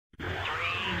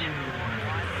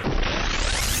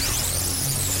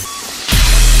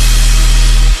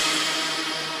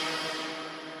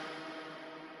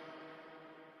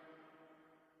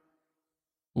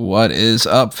What is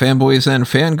up, fanboys and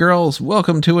fangirls?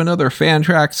 Welcome to another Fan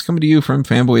Tracks coming to you from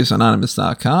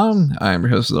fanboysanonymous.com. I'm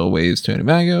your host, as always, Tony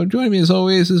Mago. Joining me, as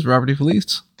always, is Robert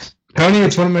DeFelice. Tony,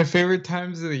 it's one of my favorite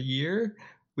times of the year.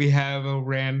 We have a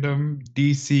random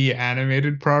DC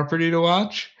animated property to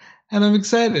watch, and I'm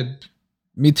excited.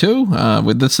 Me too.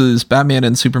 This is Batman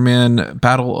and Superman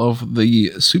Battle of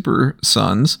the Super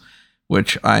Sons,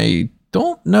 which I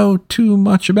don't know too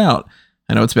much about.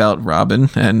 I know it's about Robin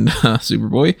and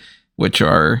Superboy, which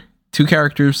are two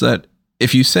characters that,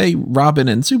 if you say Robin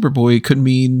and Superboy, could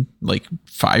mean like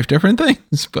 5 different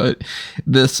things. But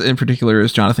this in particular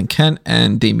is Jonathan Kent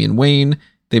and Damian Wayne.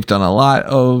 They've done a lot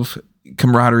of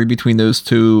camaraderie between those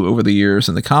two over the years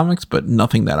in the comics, but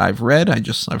nothing that I've read.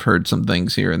 I've heard some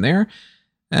things here and there.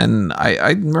 And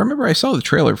I remember I saw the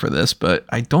trailer for this, but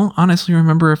I don't honestly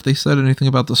remember if they said anything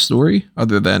about the story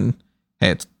other than, hey,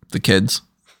 it's the kids,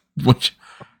 which,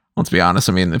 let's be honest,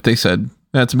 I mean, if they said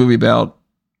that's a movie about,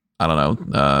 I don't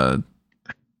know,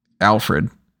 Alfred,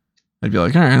 I'd be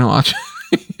like, all right, I'll watch.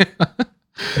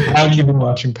 Have you been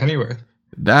watching Pennyworth?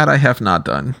 That I have not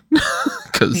done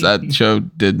because that show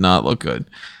did not look good.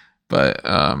 But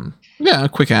yeah, a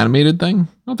quick animated thing.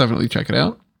 I'll definitely check it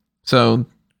out. So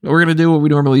we're going to do what we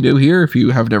normally do here. If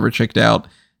you have never checked out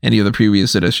any of the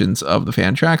previous editions of the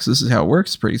Fan Tracks, this is how it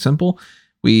works. It's pretty simple.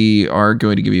 We are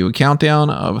going to give you a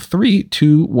countdown of 3,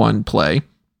 2, 1, play.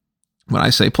 When I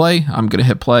say play, I'm going to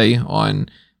hit play on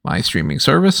my streaming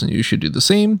service, and you should do the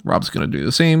same. Rob's going to do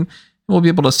the same. And we'll be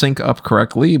able to sync up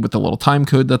correctly with the little time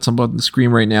code that's up on the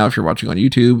screen right now if you're watching on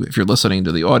YouTube. If you're listening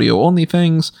to the audio-only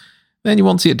things, then you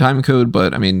won't see a time code,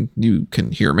 but, I mean, you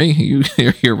can hear me. You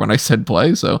hear when I said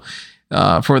play, so...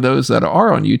 for those that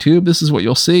are on YouTube, this is what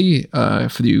you'll see.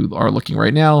 If you are looking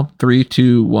right now, 3,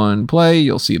 2, 1, play.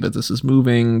 You'll see that this is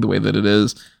moving the way that it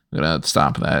is. I'm going to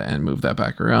stop that and move that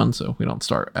back around so we don't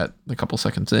start at a couple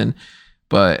seconds in.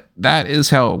 But that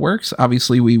is how it works.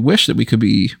 Obviously, we wish that we could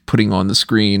be putting on the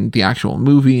screen the actual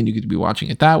movie and you could be watching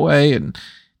it that way and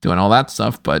doing all that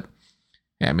stuff. But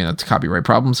yeah, I mean, that's a copyright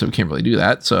problem, so we can't really do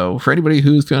that. So for anybody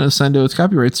who's going to send out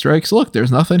copyright strikes, look,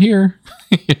 there's nothing here.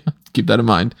 Keep that in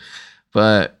mind.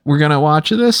 But we're going to watch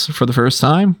this for the first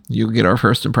time. You'll get our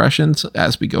first impressions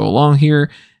as we go along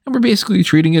here. And we're basically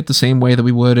treating it the same way that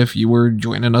we would if you were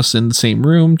joining us in the same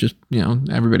room. Just,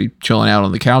 everybody chilling out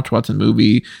on the couch, watching the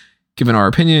movie, giving our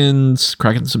opinions,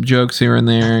 cracking some jokes here and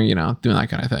there, doing that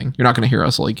kind of thing. You're not going to hear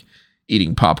us like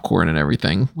eating popcorn and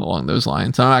everything along those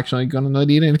lines. I'm actually going to not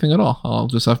eat anything at all. I'll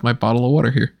just have my bottle of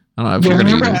water here. I don't know if you're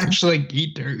going to actually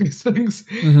eat during these things.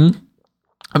 Mm-hmm.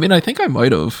 I mean, I think I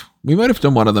might have. We might have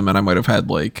done one of them, and I might have had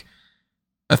like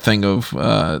a thing of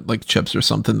like chips or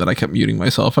something that I kept muting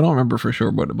myself. I don't remember for sure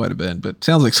what it might have been, but it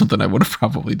sounds like something I would have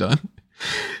probably done.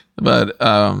 But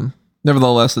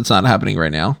nevertheless, it's not happening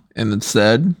right now. And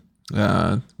instead,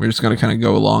 we're just going to kind of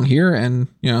go along here and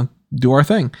do our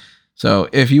thing. So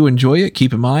if you enjoy it,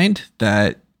 keep in mind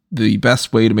that the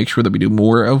best way to make sure that we do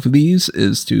more of these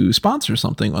is to sponsor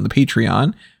something on the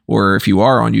Patreon, or if you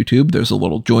are on YouTube, there's a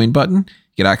little join button.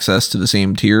 Get access to the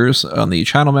same tiers on the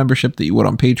channel membership that you would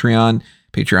on Patreon,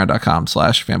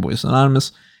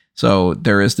 patreon.com/fanboysanonymous. So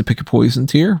there is the Pick a Poison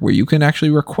tier where you can actually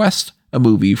request a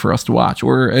movie for us to watch,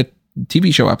 or a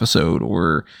TV show episode,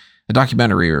 or a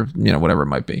documentary, or whatever it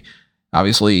might be.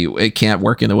 Obviously, it can't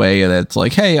work in the way that it's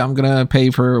like, hey, I'm going to pay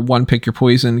for one Pick Your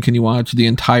Poison. Can you watch the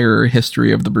entire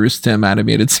history of the Bruce Timm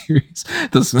animated series?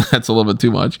 That's a little bit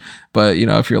too much. But,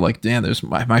 if you're like, damn, there's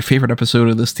my favorite episode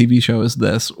of this TV show is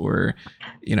this, or,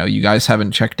 you guys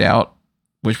haven't checked out,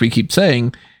 which we keep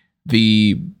saying,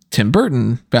 the Tim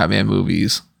Burton Batman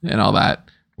movies and all that,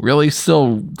 really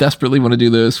still desperately want to do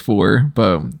those but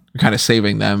we're kind of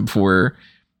saving them for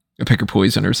a Pick Your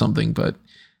Poison or something. But,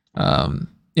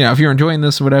 if you're enjoying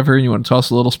this or whatever, and you want to toss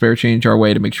a little spare change our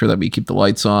way to make sure that we keep the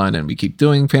lights on and we keep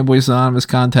doing Fanboys Anonymous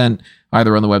content,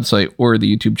 either on the website or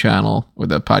the YouTube channel or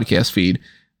the podcast feed,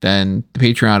 then the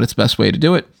Patreon is the best way to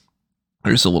do it.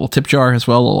 There's a little tip jar as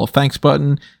well, a little thanks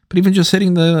button, but even just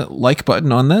hitting the like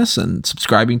button on this and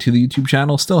subscribing to the YouTube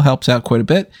channel still helps out quite a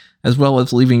bit, as well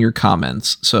as leaving your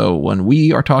comments. So when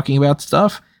we are talking about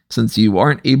stuff, since you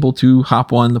aren't able to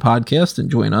hop on the podcast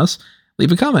and join us,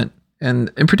 leave a comment.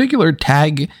 And in particular,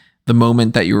 tag the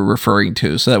moment that you were referring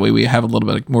to. So that way we have a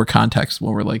little bit more context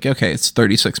when we're like, okay, it's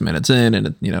 36 minutes in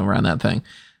and, around that thing.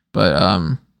 But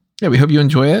yeah, we hope you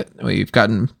enjoy it. We've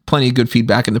gotten plenty of good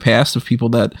feedback in the past of people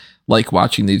that like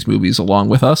watching these movies along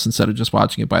with us instead of just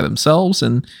watching it by themselves.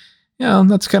 And,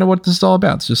 that's kind of what this is all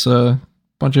about. It's just a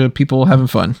bunch of people having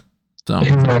fun. So,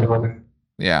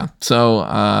 yeah. So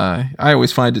I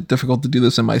always find it difficult to do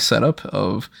this in my setup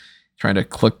of trying to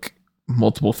click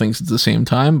multiple things at the same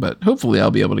time, but hopefully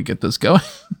I'll be able to get this going.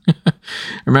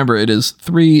 Remember, it is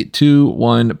 3, 2,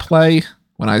 1, play.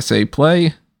 When I say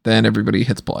play, then everybody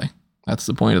hits play. That's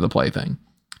the point of the play thing.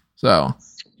 So,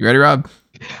 you ready, Rob?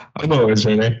 I'm always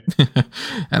ready.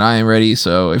 And I am ready.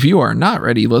 So if you are not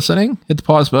ready listening, hit the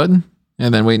pause button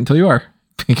and then wait until you are,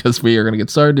 because we are going to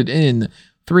get started in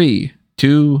 3,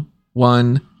 2,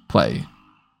 1, play.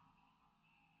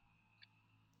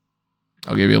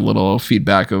 I'll give you a little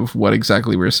feedback of what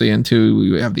exactly we're seeing too.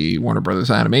 We have the Warner Brothers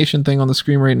animation thing on the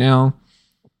screen right now.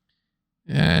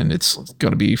 And it's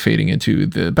going to be fading into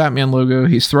the Batman logo.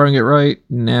 He's throwing it right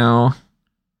now.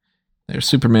 There's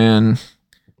Superman.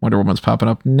 Wonder Woman's popping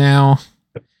up now.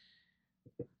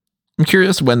 I'm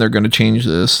curious when they're going to change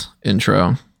this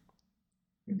intro.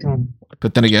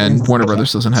 But then again, Warner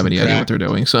Brothers doesn't have any idea what they're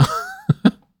doing. So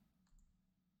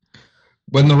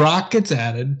when The Rock gets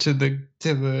added to the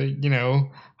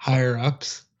higher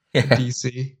ups at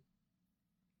DC,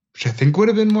 which I think would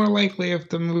have been more likely if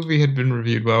the movie had been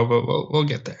reviewed well, but we'll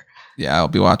get there. Yeah, I'll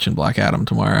be watching Black Adam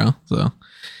tomorrow. So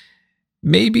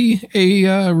maybe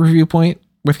a review point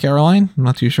with Caroline. I'm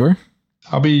not too sure.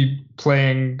 I'll be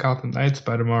playing Gotham Knights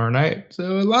by tomorrow night. So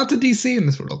lots of DC in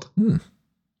this world.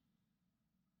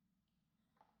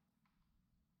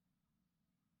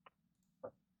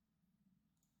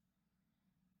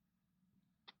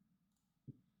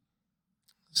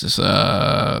 Is this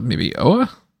maybe Oa?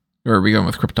 Or are we going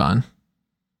with Krypton?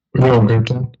 We're going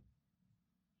Krypton.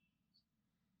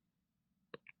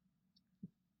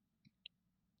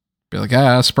 Be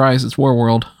like, surprise, it's War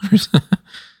World.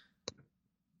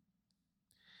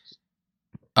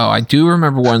 Oh, I do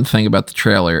remember one thing about the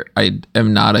trailer. I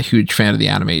am not a huge fan of the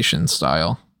animation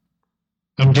style.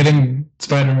 I'm getting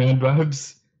Spider-Man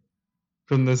vibes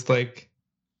from this, like,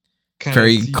 kind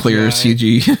very of clear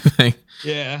CG thing.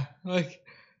 Yeah, like.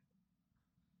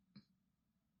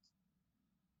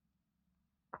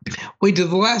 Wait, did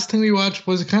the last thing we watched,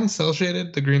 was it kind of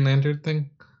cel-shaded, the Green Lantern thing?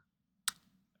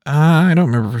 I don't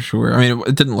remember for sure. I mean,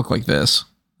 it didn't look like this.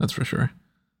 That's for sure.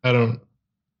 I don't.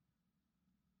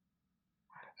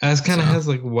 As kind of has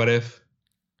like what if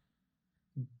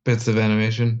bits of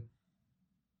animation.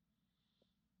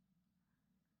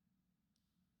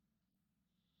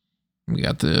 We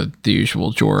got the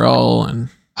usual Jor-El and.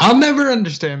 I'll never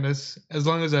understand this as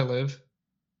long as I live.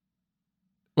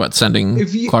 What, sending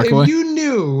Clark away? If you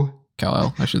knew.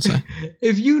 Kal-El, I should say.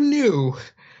 If you knew,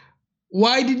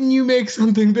 why didn't you make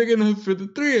something big enough for the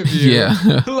three of you?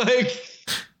 Yeah. Like.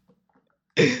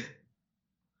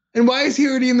 And why is he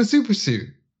already in the super suit?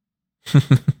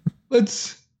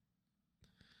 Let's.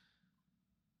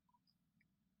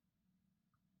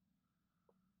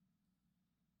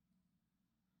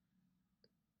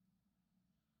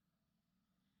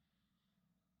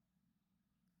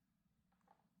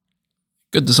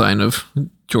 Good design of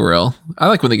Jor-El. I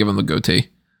like when they give him the goatee.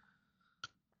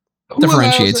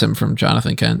 Differentiates him from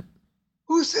Jonathan Kent.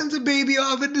 Who sends a baby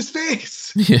off into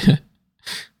space? Yeah.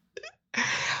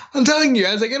 I'm telling you,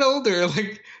 as I get older,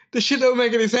 like, this shit don't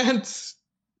make any sense.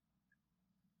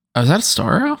 Oh, is that a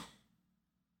Starro? Are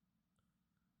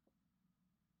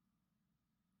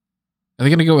they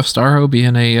going to go with Starro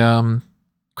being a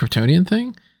Kryptonian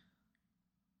thing?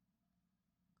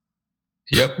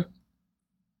 Yep.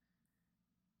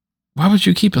 Why would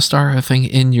you keep a Starro thing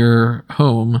in your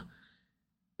home,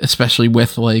 especially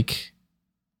with, like,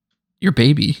 your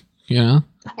baby, you know?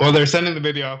 Well, they're sending the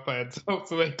baby off by itself,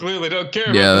 so they clearly don't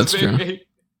care about this baby. True.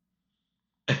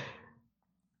 What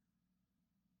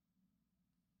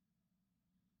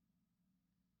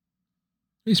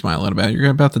are you smiling about? You're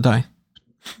about to die.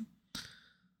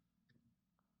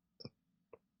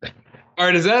 All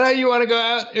right, is that how you want to go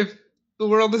out if the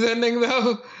world is ending,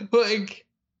 though? Like,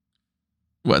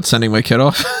 what, sending my kid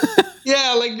off?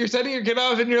 Yeah, like you're sending your kid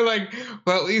off and you're like,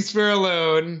 well, at least we're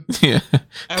alone. Yeah.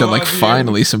 To like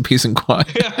finally some peace and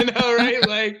quiet. Yeah, I know, right?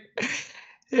 Like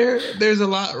there's a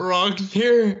lot wrong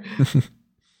here.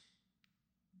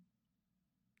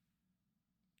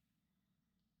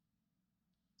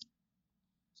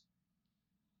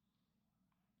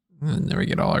 And there we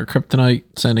get all our kryptonite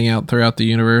sending out throughout the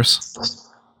universe.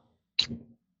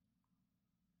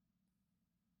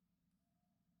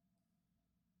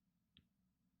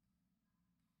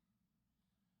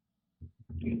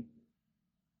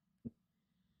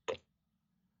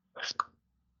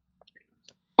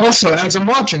 Also, as I'm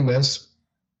watching this,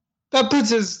 that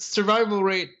puts his survival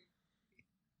rate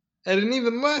at an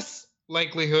even less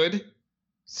likelihood,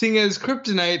 seeing as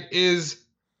kryptonite is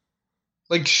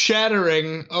like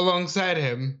shattering alongside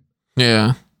him.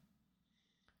 Yeah.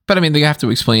 But I mean, they have to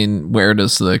explain, where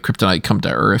does the kryptonite come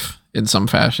to Earth in some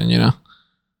fashion, you know?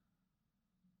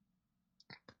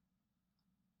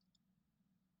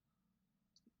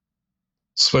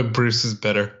 That's why Bruce is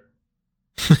better.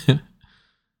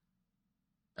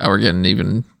 Oh, we're getting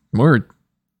even more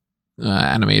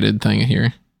animated thing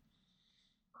here.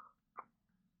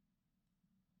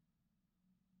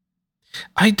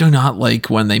 I do not like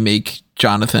when they make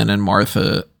Jonathan and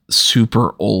Martha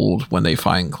super old when they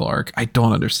find Clark. I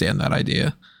don't understand that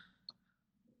idea.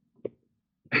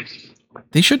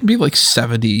 They shouldn't be like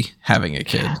 70 having a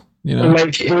kid, you know?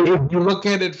 Like, if you look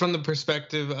at it from the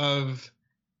perspective of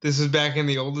this is back in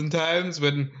the olden times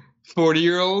when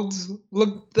 40-year-olds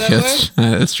looked that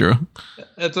way. That's true.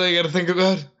 That's all you got to think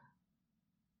about.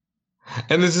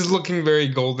 And this is looking very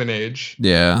golden age.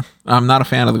 Yeah. I'm not a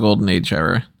fan of the golden age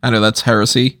era. I know that's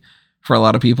heresy for a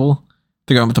lot of people.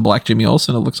 They're going with the black Jimmy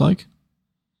Olsen, it looks like.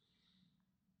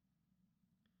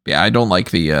 Yeah, I don't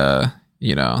like the,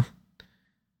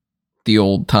 the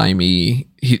old-timey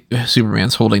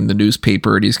Superman's holding the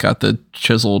newspaper and he's got the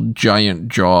chiseled giant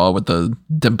jaw with the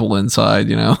dimple inside,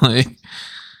 like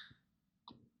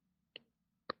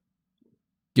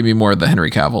give me more of the Henry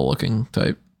Cavill looking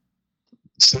type.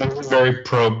 So very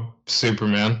pro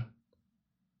Superman.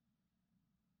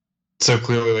 So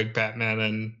clearly like Batman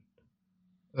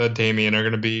and Damian are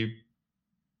going to be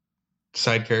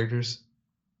side characters.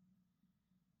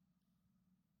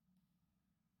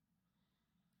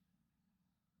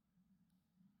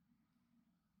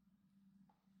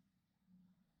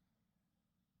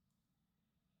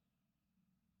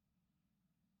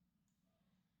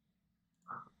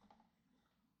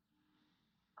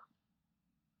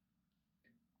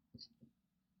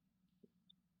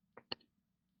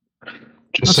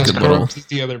 Just as corrupt as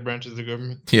the other branches of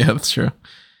government. Yeah, that's true.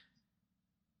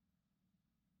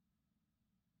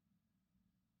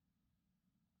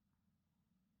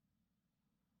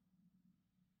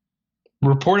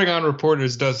 Reporting on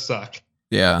reporters does suck.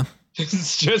 Yeah.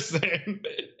 It's just saying.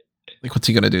 Like, what's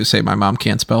he going to do? Say my mom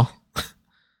can't spell?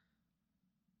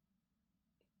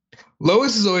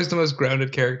 Lois is always the most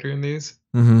grounded character in these.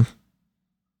 Mm-hmm.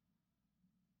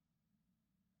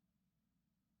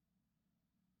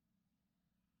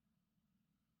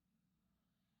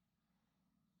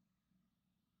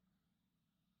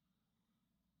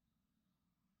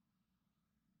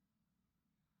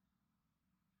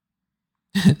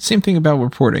 Same thing about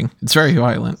reporting. It's very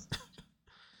violent.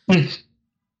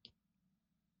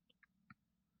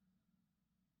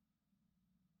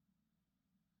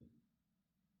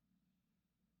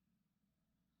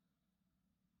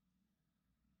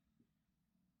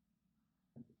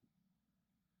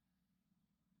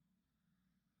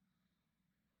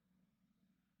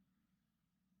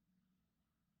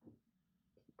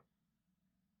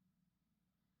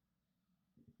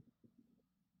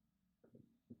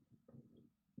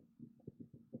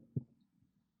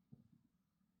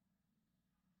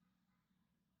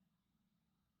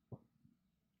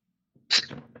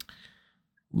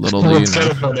 Little do you know.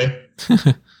 Kind of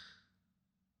funny.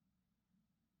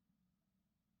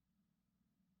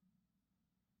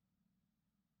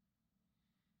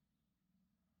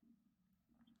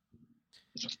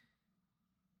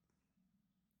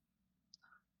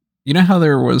 You know how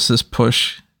there was this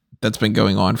push that's been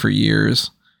going on for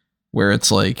years where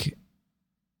it's like,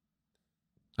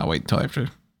 I'll wait until after.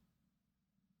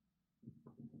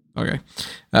 Okay.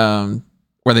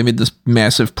 Where they made this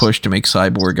massive push to make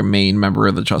Cyborg a main member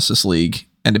of the Justice League,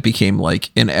 and it became like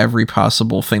in every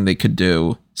possible thing they could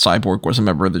do, Cyborg was a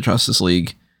member of the Justice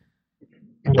League.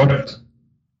 What?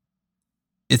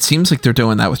 It seems like they're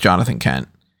doing that with Jonathan Kent.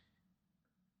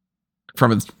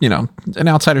 From an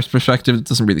outsider's perspective, it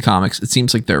doesn't read the comics. It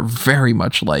seems like they're very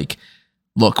much like,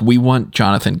 look, we want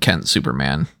Jonathan Kent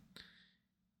Superman.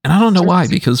 And I don't know why,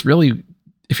 because really,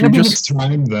 if you're just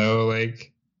time though, like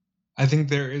I think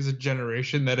there is a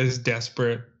generation that is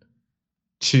desperate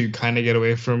to kind of get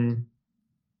away from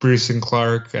Bruce and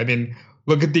Clark. I mean,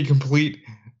 look at the complete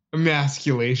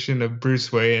emasculation of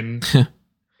Bruce Wayne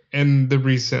and the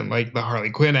recent, like the Harley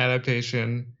Quinn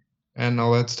adaptation and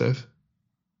all that stuff.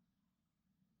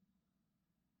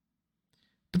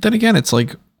 But then again, it's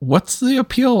like, what's the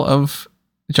appeal of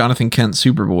Jonathan Kent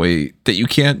Superboy that you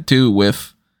can't do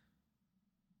with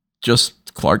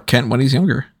just Clark Kent when he's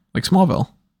younger, like Smallville,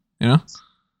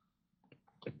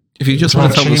 If you just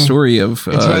want to tell the story of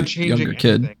a younger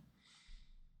kid.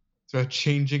 It's about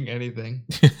changing anything.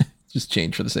 Just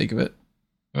change for the sake of it.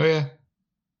 Oh, yeah.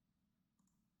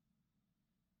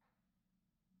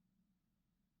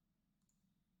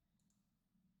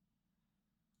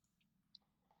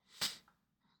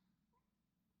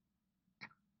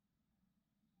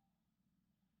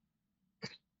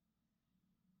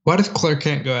 Why does Clark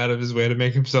Kent go out of his way to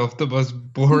make himself the most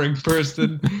boring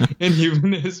person in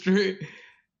human history?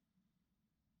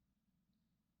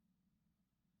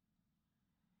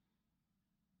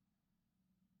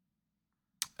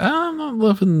 I'm not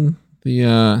loving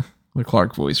the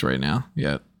Clark voice right now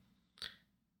yet.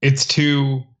 It's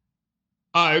too.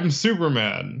 I'm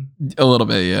Superman. A little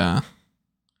bit, yeah.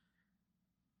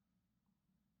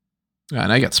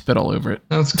 And I got spit all over it.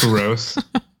 That's gross.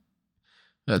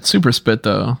 That super spit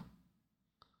though.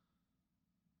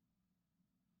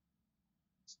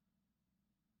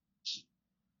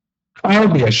 I'll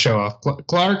be a show off.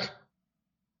 Clark?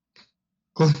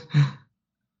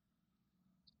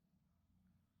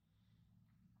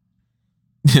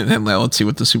 Then let's see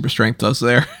what the super strength does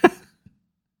there.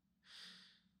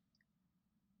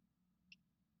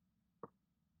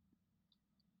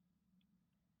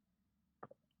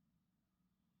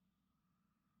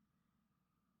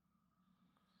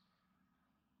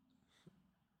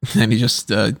 And he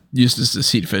just used his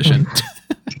deceit fishing.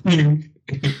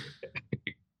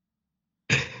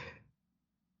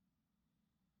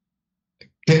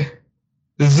 This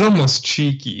is almost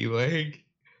cheeky. Like,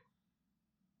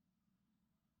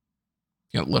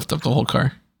 You gotta lift up the whole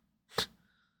car.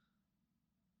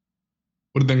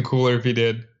 would have been cooler if he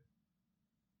did.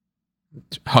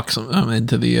 Huck some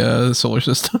into the solar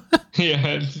system.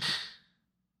 Yeah.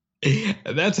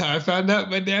 And that's how I found out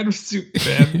my dad was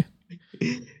Superman.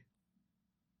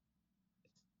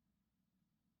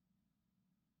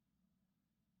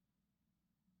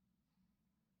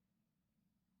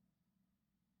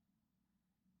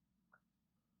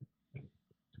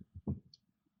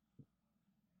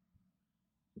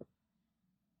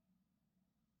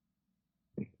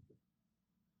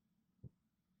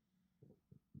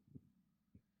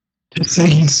 Just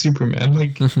saying Superman.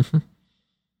 Like,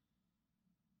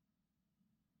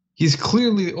 he's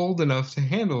clearly old enough to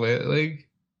handle it. Like,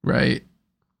 Right.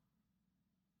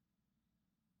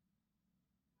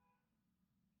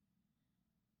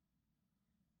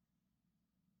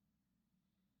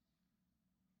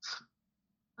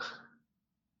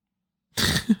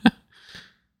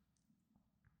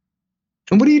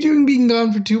 and what are you doing being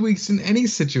gone for 2 weeks in any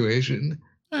situation?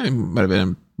 I might have been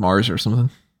in Mars or something.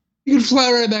 You can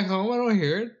fly right back home. I don't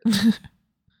hear it.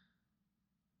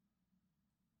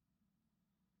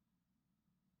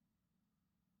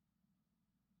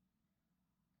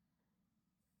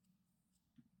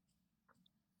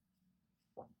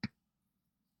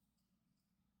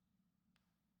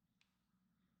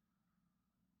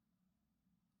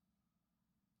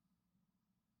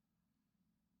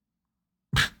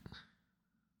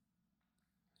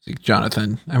 Like,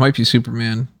 Jonathan, I might be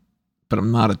Superman, but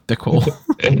I'm not a dickhole.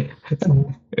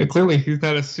 Clearly, he's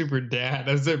not a super dad,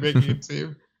 as they're making it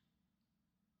seem.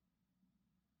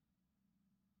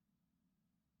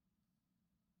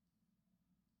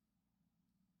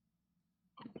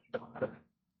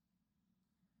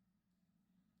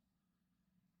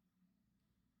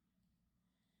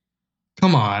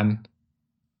 Come on.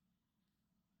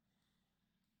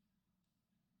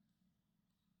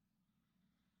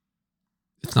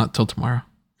 It's not till tomorrow.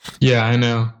 Yeah, I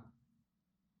know.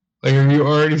 Like, are you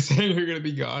already saying you're going to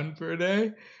be gone for a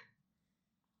day?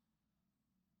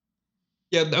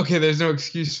 Yeah, okay, there's no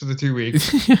excuse for the 2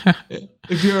 weeks.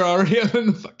 If you're already up in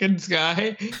the fucking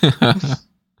sky.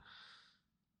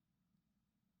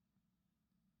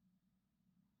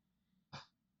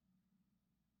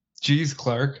 Jeez,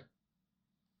 Clark.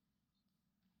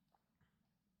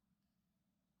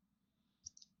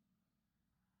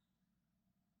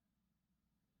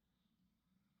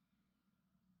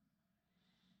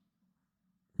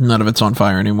 None of it's on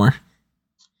fire anymore.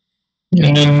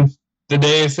 And then the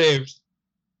day is saved.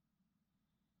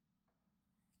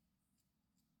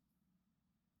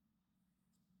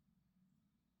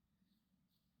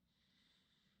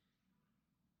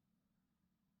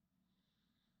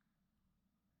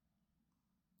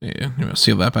 Yeah, you want to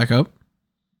seal that back up?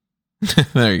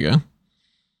 There you go.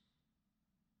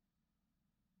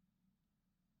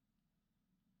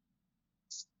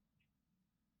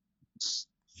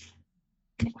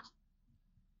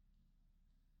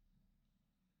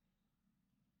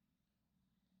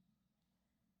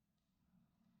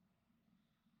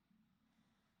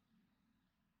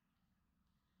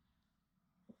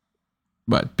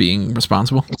 But being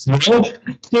responsible? Like,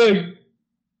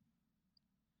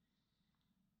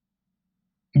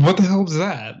 what the hell is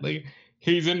that? Like,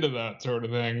 he's into that sort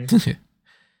of thing.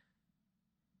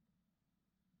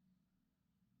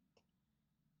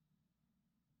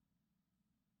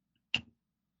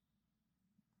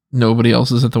 Nobody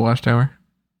else is at the watchtower?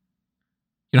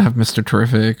 You don't have Mr.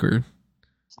 Terrific or...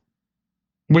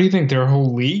 What do you think? Their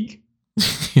whole league?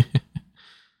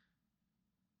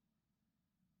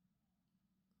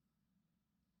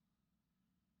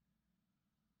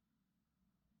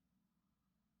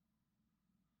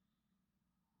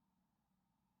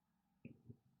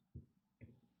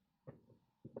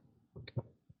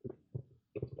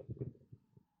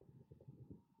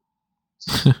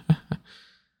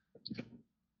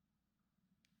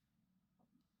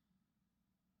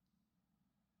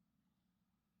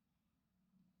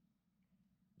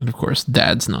 And of course,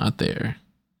 Dad's not there.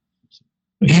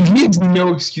 He has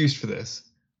no excuse for this.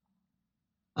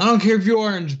 I don't care if you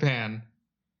are in Japan.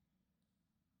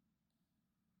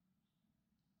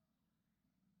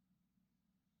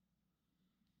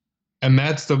 And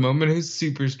that's the moment his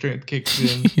super strength kicks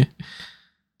in.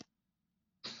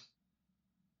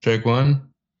 Strike one.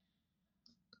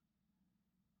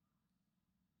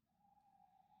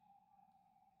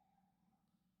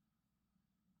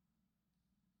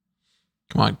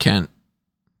 Come on, Kent.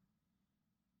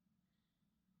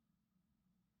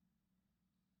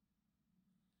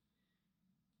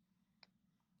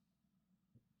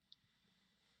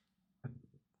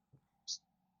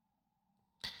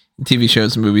 TV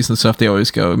shows and movies and stuff, they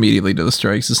always go immediately to the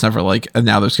strikes. It's never like, and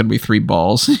now there's going to be 3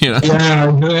 balls. You know? Yeah,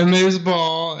 and there's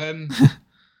ball and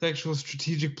actual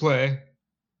strategic play.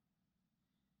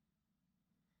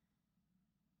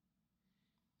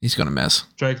 He's going to miss.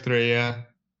 Strike 3, yeah.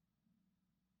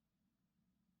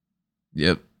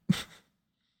 Yep.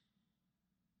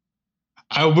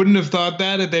 I wouldn't have thought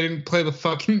that if they didn't play the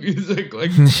fucking music. Like,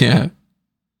 yeah.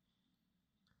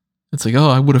 It's like, oh,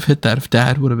 I would have hit that if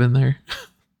Dad would have been there.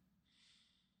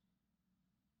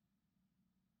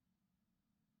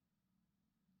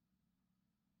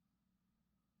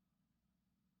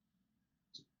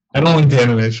 I don't like the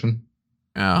animation.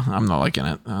 Yeah, I'm not liking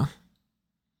it.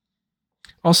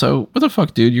 Also, what the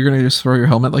fuck, dude? You're gonna just throw your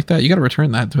helmet like that? You gotta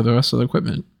return that to the rest of the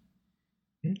equipment.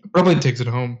 Probably takes it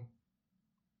home.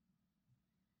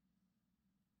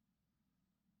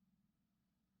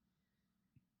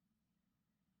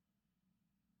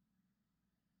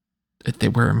 They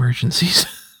were emergencies.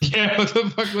 Yeah, what the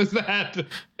fuck was that?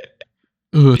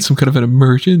 Oh, it's some kind of an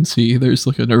emergency. There's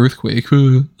like an earthquake.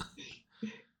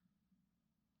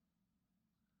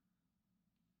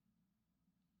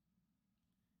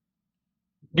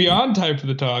 Beyond time for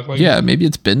the talk. Like, yeah, maybe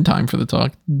it's been time for the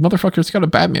talk. Motherfucker's got a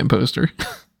Batman poster.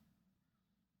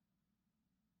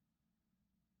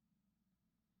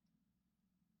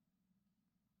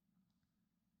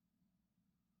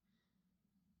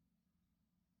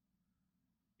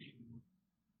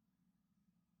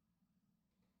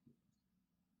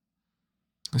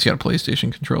 He's got a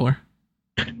PlayStation controller.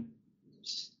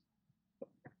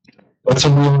 That's a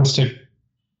realistic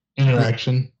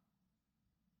interaction.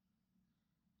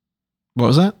 What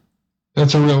was that?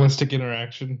 That's a realistic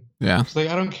interaction. Yeah. It's like,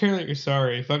 I don't care that you're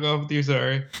sorry. Fuck off with you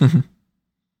sorry.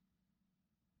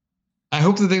 I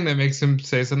hope the thing that makes him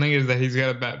say something is that he's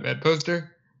got a Batman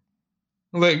poster.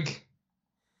 Like,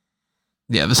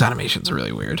 yeah, this animation's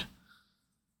really weird.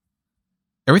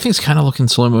 Everything's kind of looking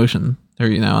slow motion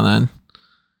every now and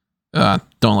then.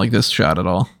 Don't like this shot at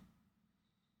all.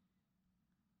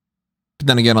 But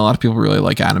then again, a lot of people really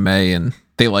like anime and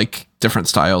they like different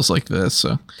styles like this.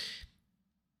 So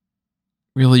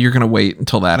really, you're going to wait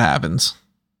until that happens.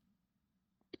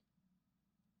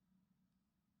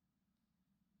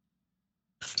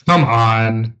 come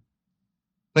on.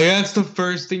 Like, that's the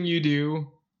first thing you do.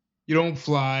 You don't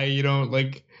fly. You don't,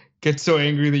 like, get so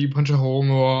angry that you punch a hole in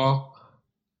the wall.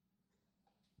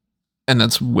 And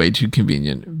that's way too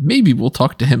convenient. Maybe we'll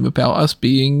talk to him about us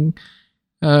being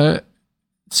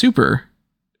super.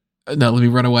 No, let me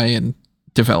run away and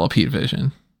develop heat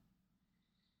vision.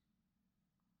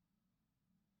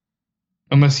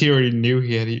 Unless he already knew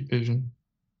he had heat vision.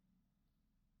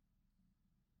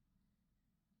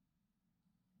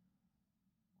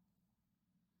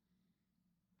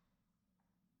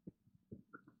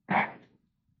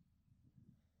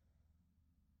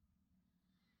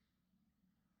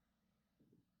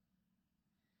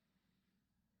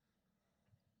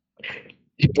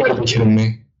 You gotta be kidding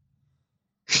me.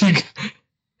 He's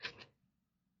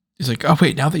like, oh,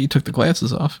 wait, now that you took the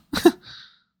glasses off.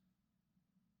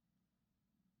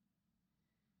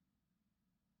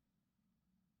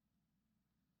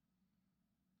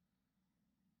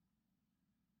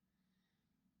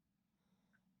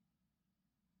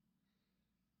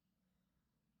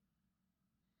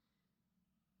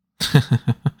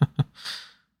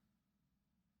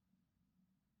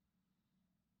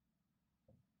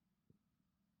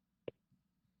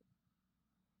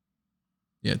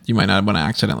 Yeah, you might not want to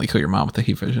accidentally kill your mom with the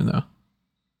heat vision, though.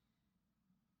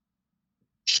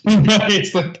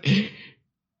 It's like,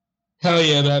 hell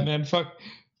yeah, Batman. Fuck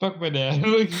my dad.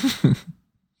 Like,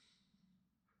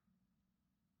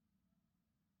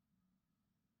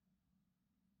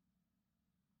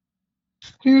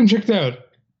 he even checked out.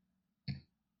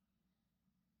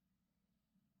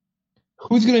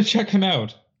 Who's gonna check him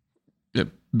out? Yep,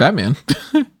 Batman.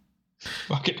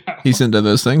 Fucking hell. He's into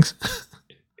those things.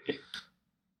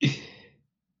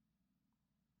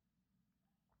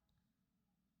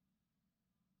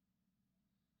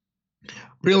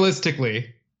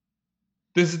 realistically,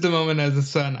 this is the moment as a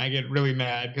son I get really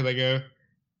mad because I go,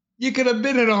 "You could have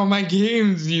been in all my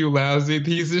games, you lousy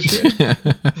piece of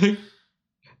shit."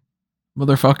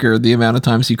 Motherfucker, the amount of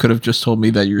times you could have just told me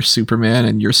that you're Superman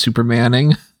and you're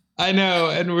Supermaning. I know,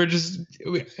 and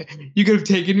you could have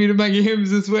taken me to my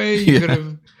games this way. You could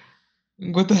have.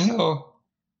 What the hell?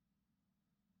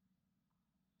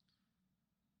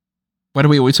 Why do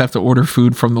we always have to order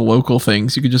food from the local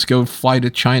things? You could just go fly to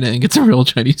China and get some real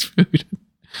Chinese food.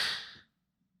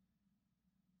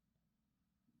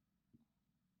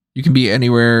 You can be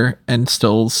anywhere and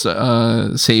still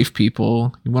save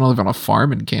people. You want to live on a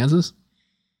farm in Kansas?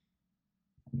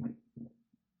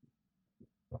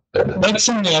 That's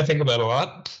something I think about a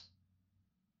lot.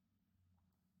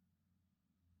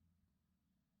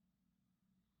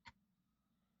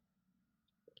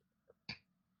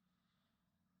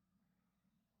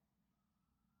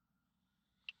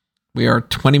 We are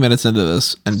 20 minutes into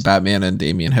this, and Batman and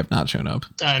Damian have not shown up.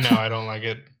 I know, I don't like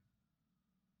it.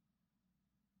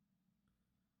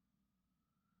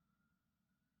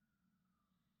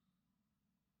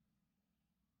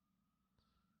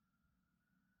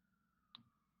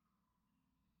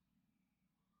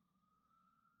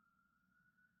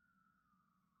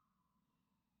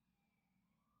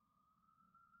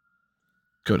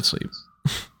 Go to sleep.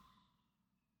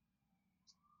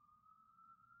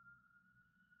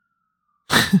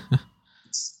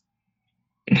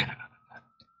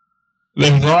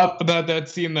 There's a lot about that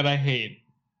scene that I hate.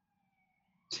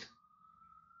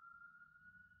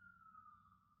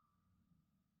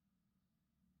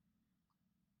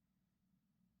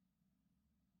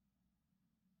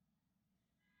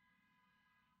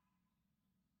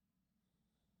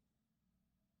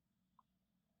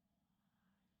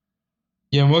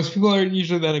 Yeah, most people aren't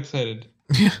usually that excited.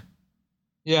 Yeah.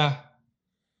 Yeah.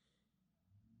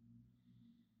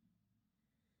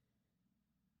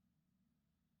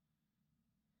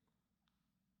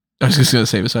 I was just going to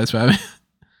say besides Batman.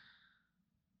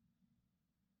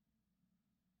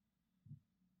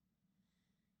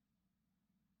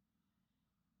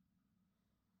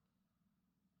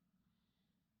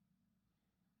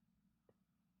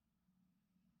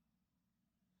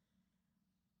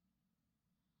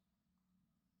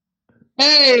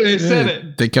 Hey, they said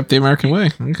it. They kept the American way.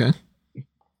 Okay.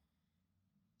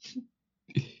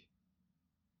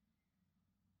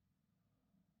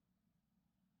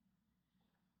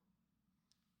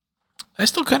 I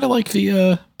still kind of like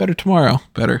the Better Tomorrow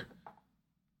better.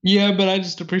 Yeah, but I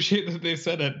just appreciate that they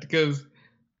said it because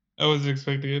I wasn't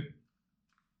expecting it.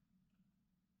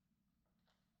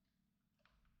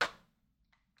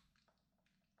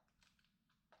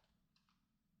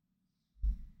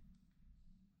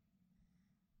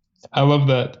 I love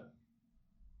that.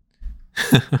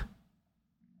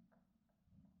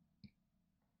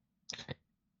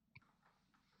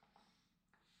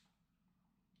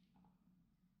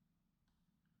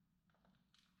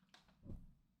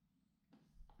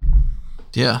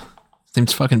 Yeah. His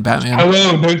name's fucking Batman.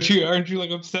 Hello, aren't you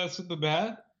like obsessed with the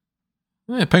bat?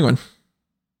 Yeah, Penguin.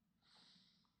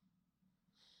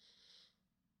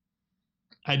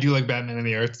 I do like Batman in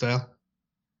the art style.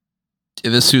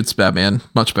 Yeah, this suits Batman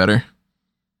much better.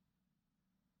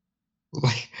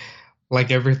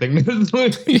 Like everything in this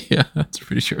movie. Yeah, that's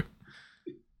pretty true.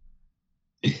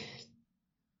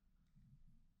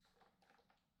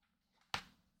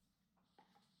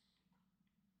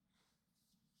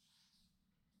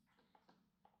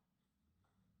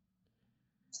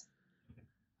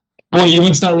 Well, you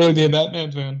must not really be a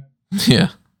Batman fan. Yeah.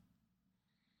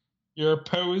 You're a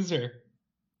poser.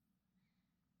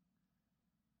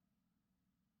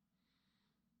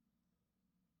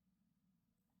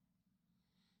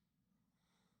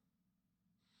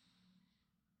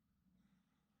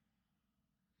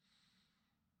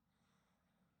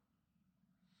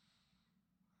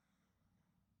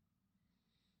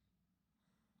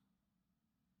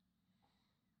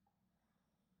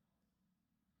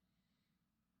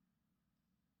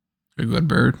 A good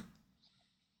bird.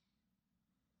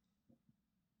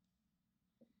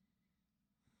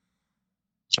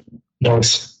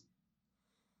 Nice.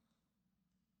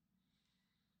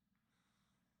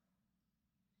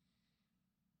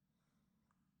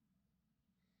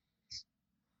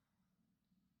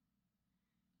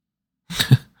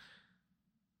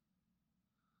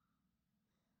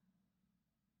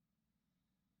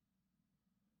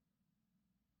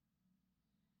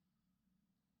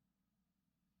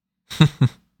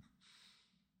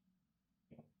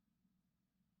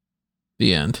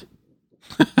 The end.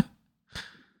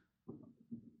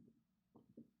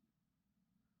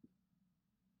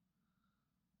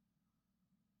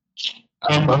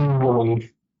 I'm unwilling.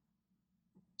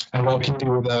 I can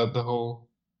do without the whole.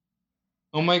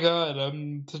 Oh my god,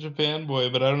 I'm such a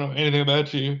fanboy, but I don't know anything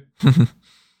about you.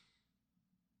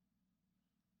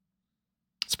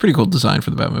 It's a pretty cool design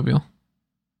for the Batmobile.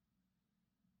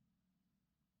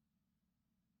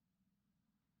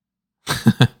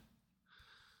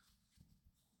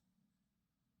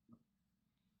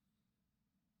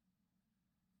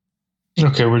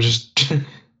 Okay, we're just.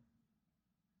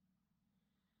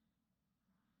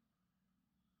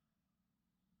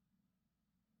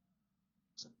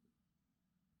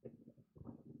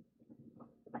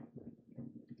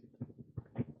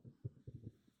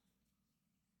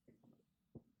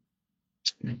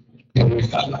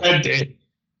 I did.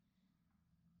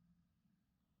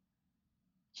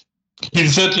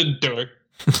 He's such a dork.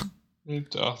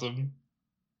 It's awesome.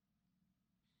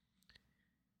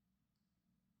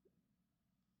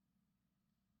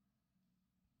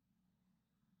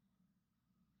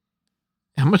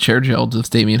 How much hair gel does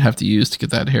Damien have to use to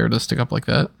get that hair to stick up like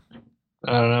that?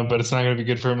 I don't know, but it's not going to be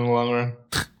good for him in the long run.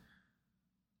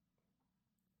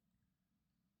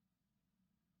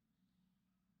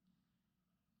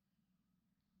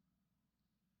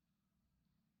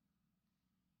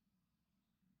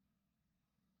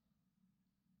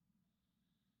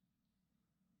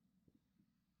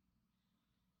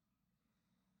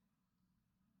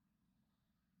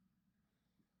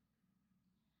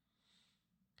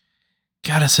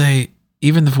 Gotta say,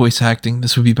 even the voice acting,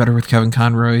 this would be better with Kevin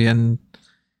Conroy and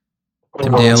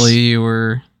Tim Daly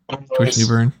or George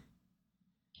Newbern.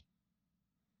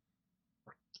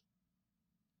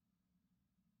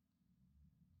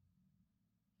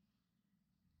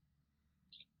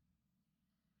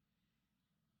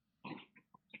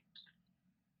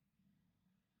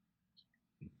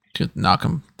 Just knock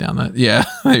him down that. Yeah,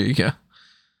 there you go.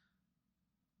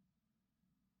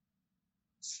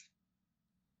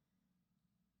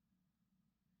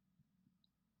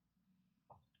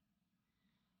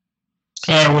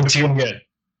 What's he going to get?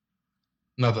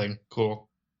 Nothing. Cool.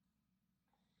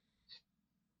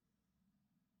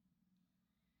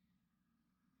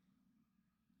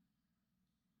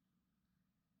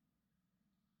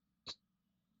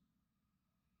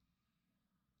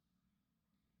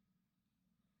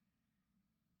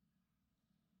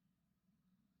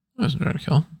 I wasn't trying to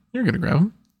kill him. You're gonna grab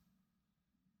him.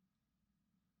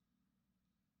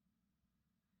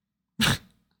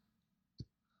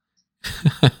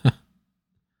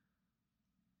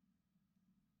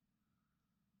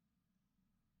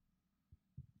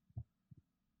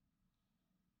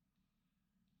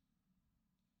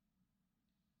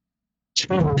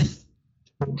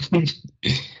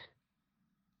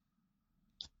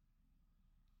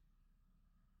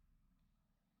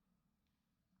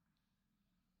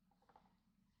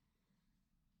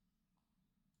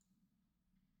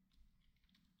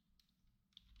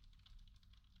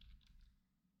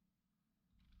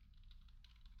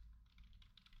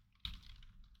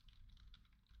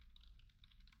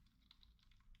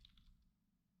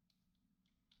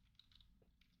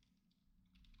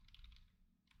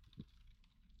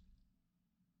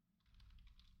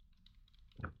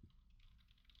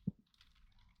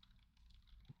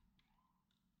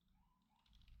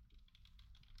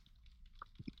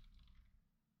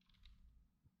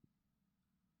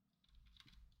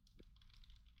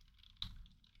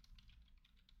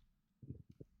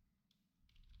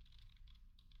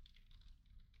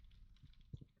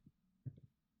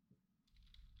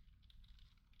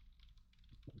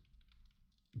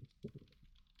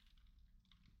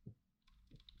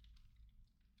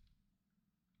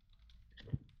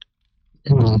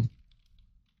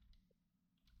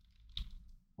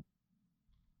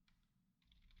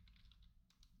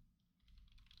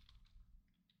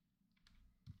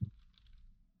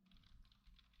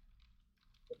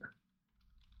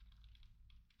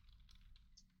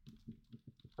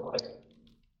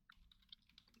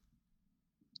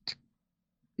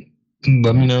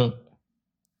 Let me know.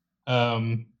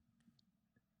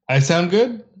 I sound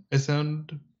good? I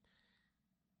sound.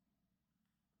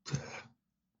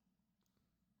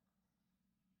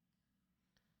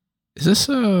 Is this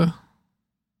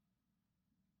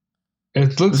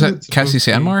It looks is like that it's Cassie supposed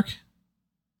to be- Sandmark?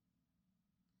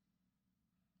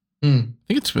 Hmm. I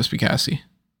think it's supposed to be Cassie.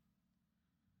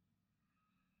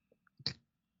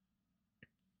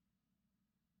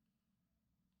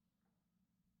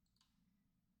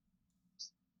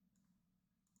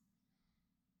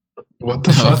 What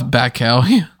the fuck? Bat cow.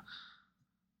 Yeah.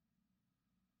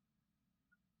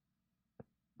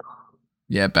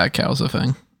 Yeah, bat cow's a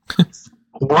thing.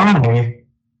 Why?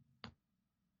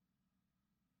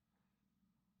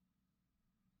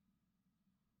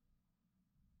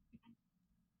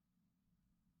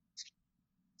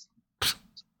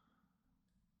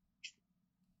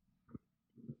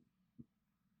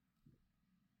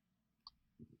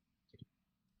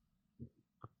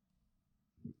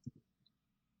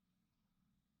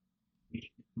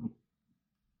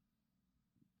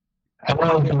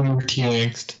 like the weird teen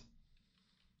angst.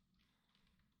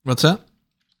 What's that?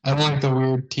 I like the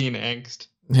weird teen angst.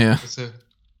 Yeah. So,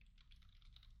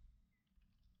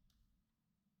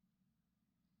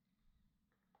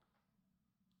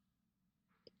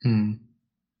 hmm.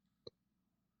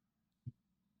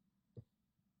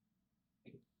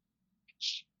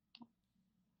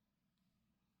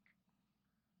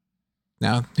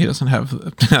 Now he doesn't have.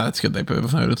 That's good. They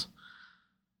both notice.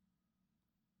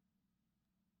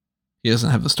 He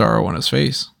doesn't have the star on his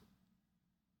face.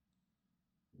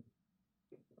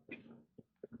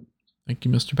 Thank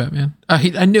you, Mr. Batman.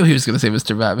 I knew he was going to say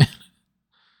Mr. Batman.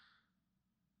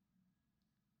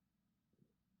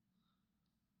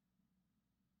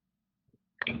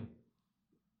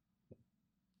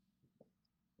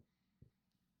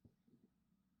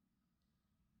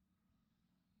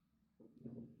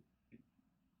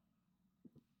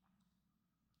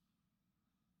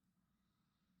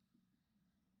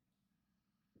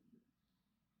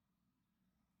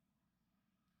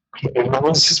 What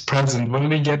was his present? What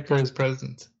did he get for his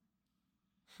present?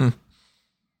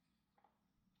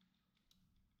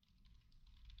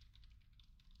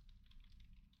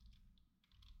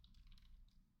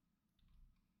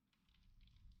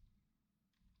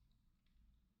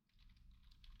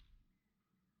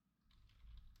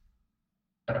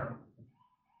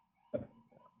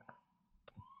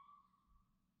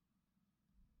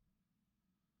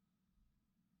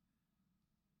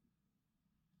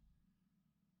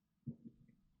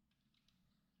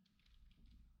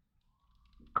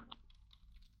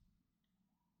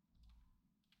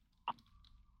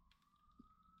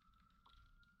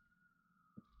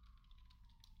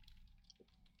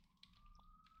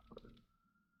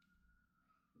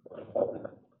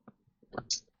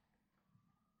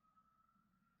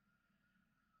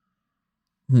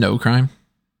 No crime.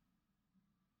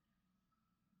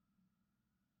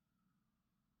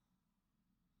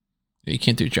 You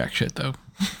can't do jack shit though.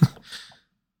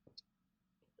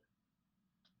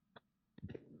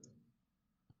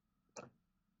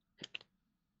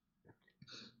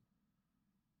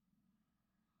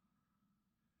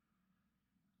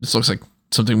 This looks like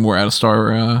something more out of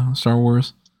Star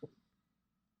Wars.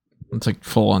 It's like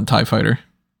full on TIE fighter.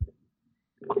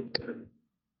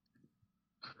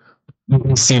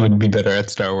 DC would be better at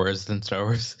Star Wars than Star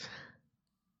Wars.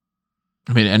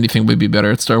 I mean, anything would be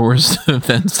better at Star Wars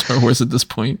than Star Wars at this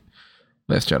point.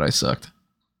 Last Jedi sucked.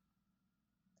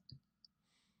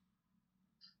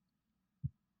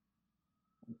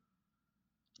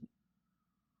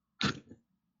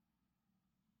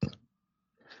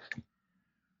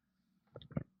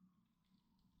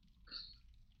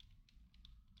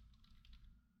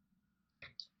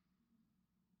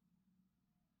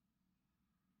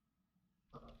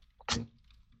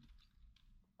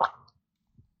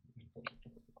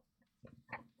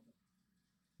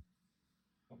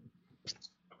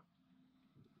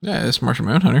 Yeah, it's Martian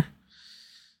Manhunter.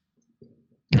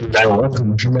 That was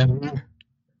Martian Manhunter.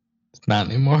 It's not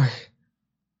anymore.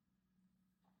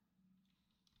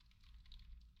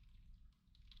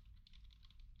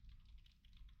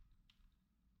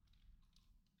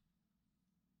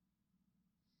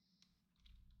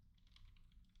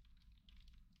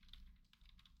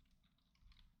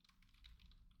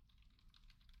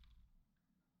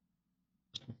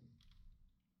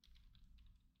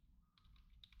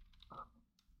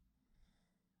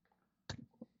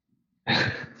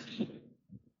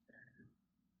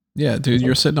 Yeah, dude,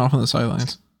 you're sitting off on the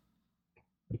sidelines.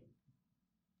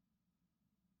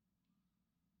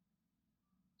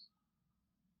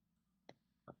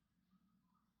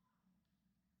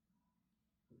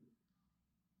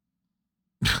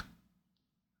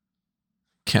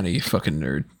 Kenny, you fucking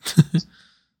nerd.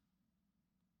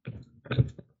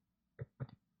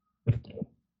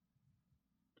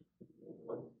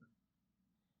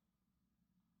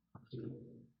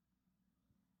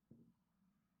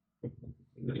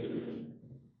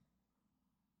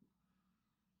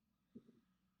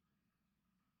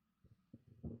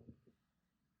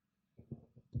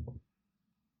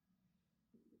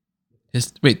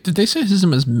 Wait, did they say his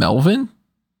name is Melvin?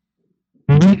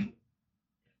 Mm-hmm.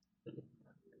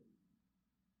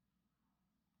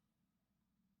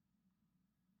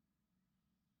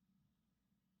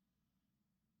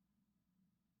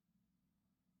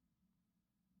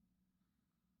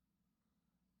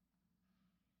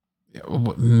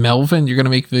 Yeah, Melvin? You're gonna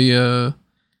make the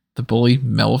bully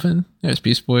Melvin? Yeah, it's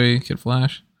Beast Boy, Kid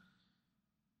Flash.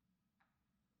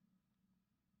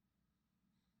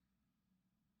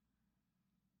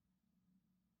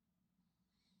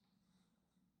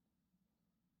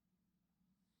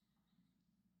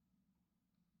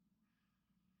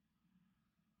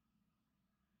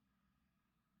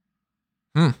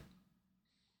 Hmm.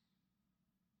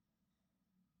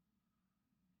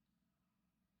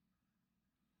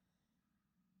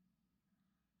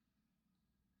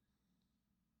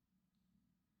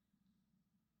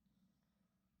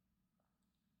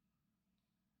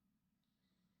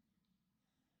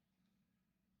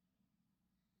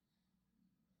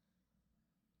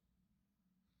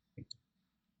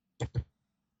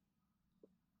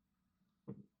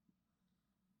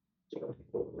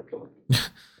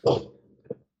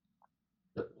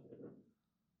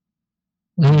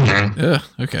 Yeah.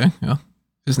 Okay. Yeah.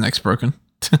 His neck's broken.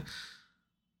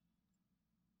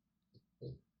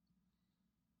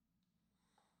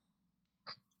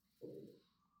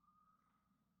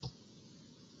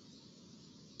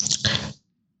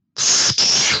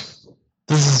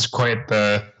 This is quite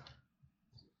the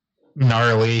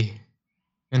gnarly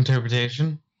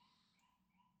interpretation.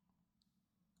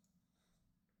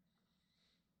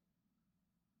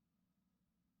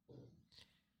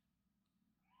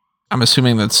 I'm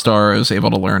assuming that Star is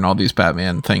able to learn all these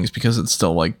Batman things because it's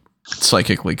still like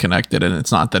psychically connected, and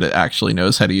it's not that it actually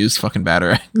knows how to use fucking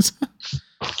batarangs.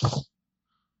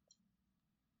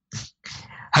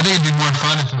 I think it'd be more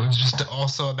fun if it was just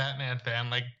also a Batman fan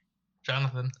like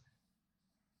Jonathan.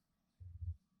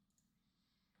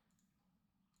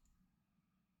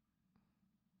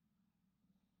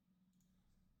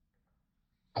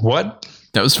 What?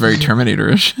 That was very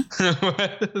Terminator-ish.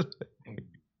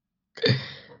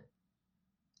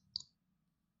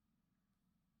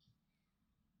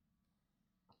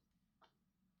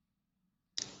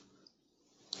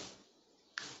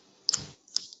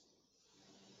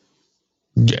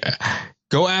 Yeah.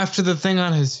 Go after the thing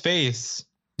on his face.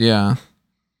 Yeah.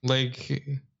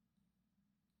 Like,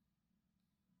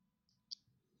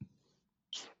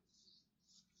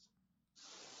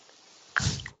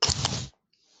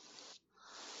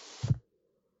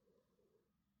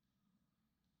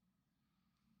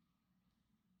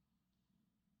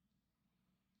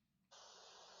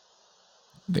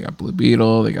 They got Blue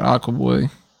Beetle. They got Aquaboy.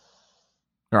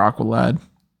 Or Aqualad.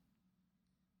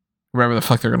 Whatever the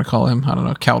fuck they're going to call him. I don't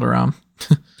know. Calderon.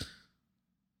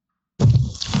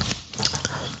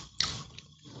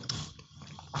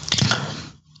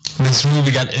 this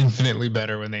movie got infinitely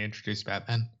better when they introduced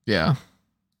Batman. Yeah.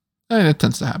 That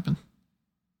tends to happen.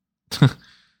 Like,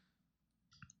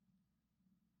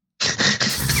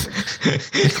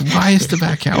 why is the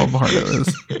Bat Cow a part of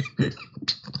this?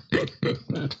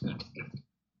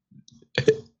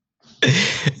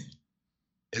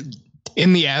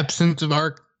 In the absence of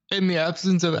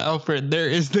Alfred, there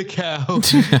is the cow.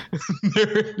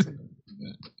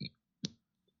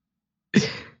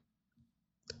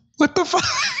 What the fuck?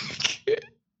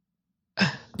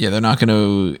 Yeah, they're not going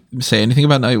to say anything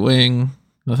about Nightwing.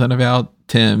 Nothing about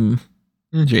Tim,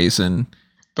 Jason.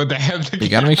 But they have the. You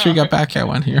got to make sure you got Bat Cow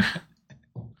on here.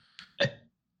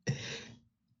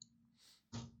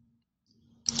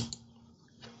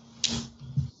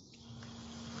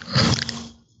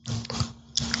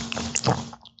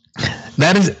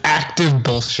 That is active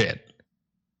bullshit.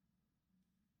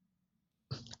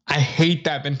 I hate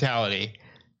that mentality.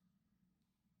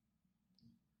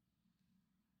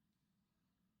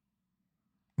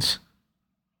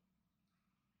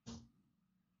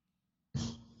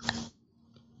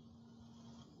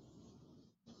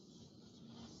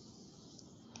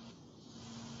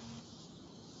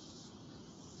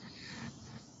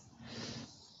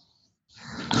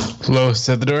 Lois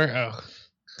at the door. Oh.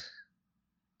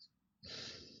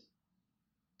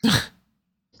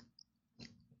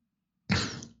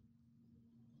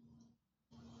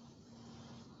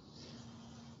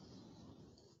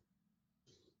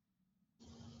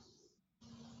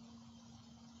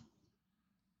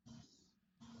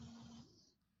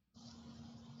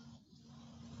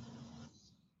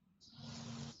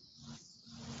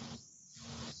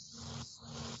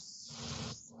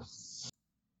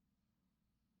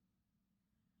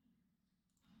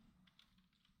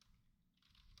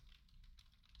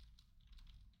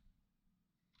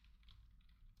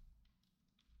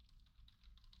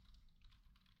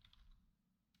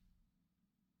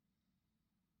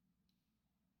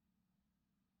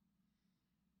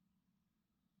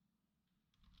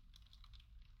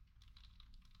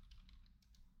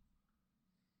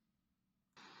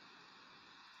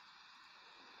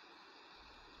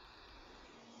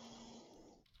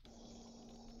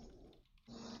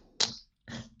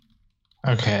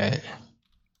 Okay.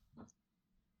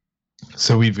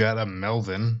 So we've got a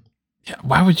Melvin. Yeah,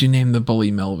 why would you name the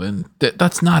bully Melvin?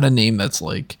 That's not a name that's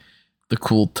like the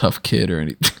cool tough kid or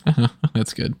anything.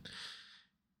 That's good.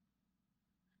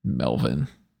 Melvin.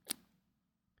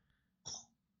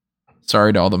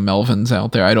 Sorry to all the Melvins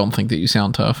out there. I don't think that you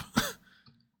sound tough.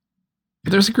 But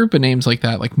there's a group of names like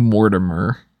that, like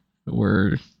Mortimer,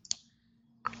 or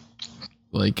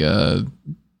like you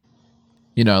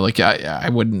know, like I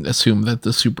wouldn't assume that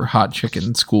the super hot chick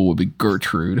in school would be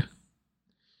Gertrude.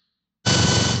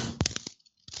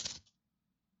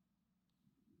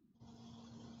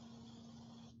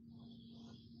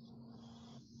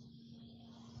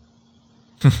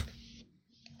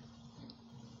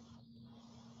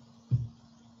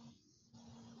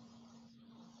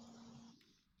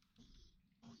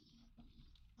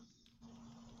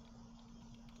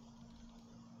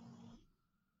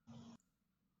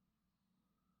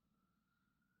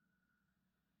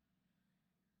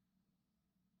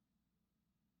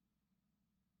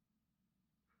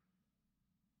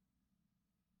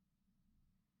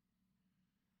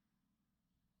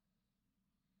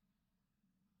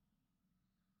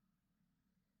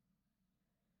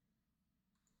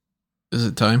 Is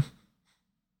it time?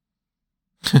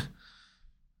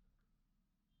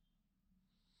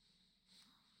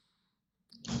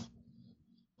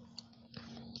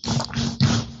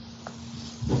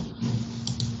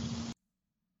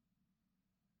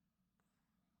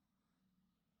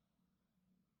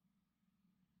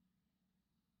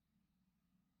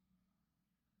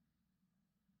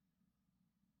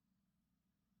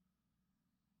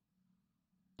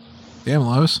 Damn,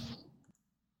 Lois.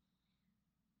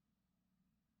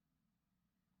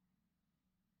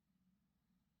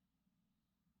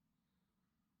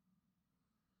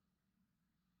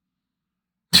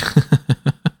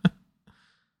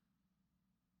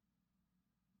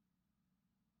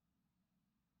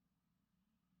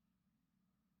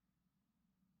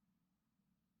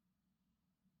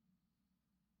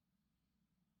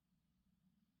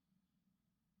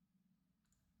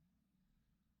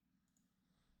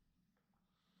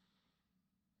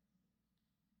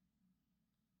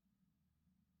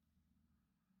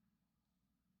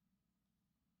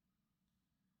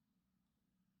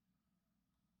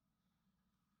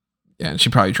 Yeah, and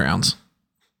she probably drowns.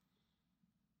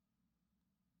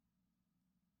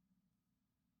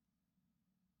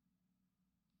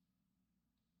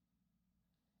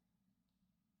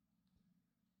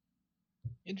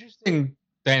 Interesting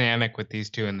dynamic with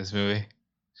these two in this movie.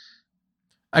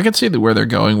 I could see where they're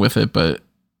going with it, but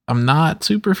I'm not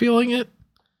super feeling it.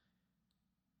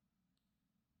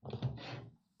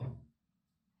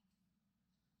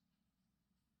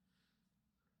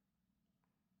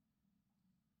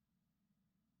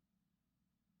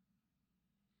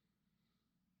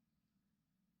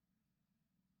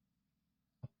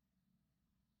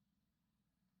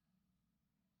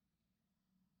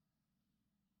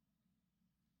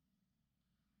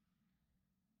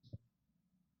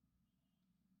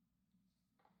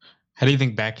 How do you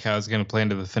think Backhow is going to play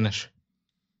into the finish?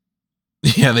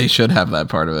 Yeah, they should have that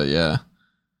part of it. Yeah.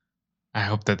 I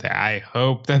hope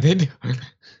that they do.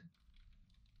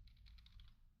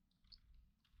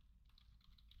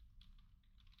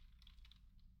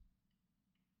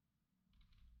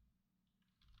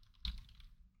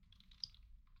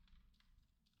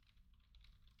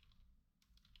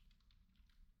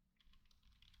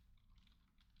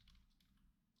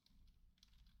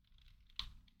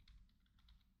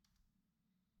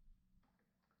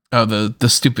 Oh, the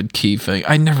stupid key thing.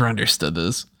 I never understood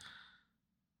this.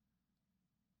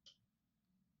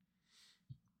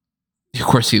 Of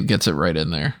course, he gets it right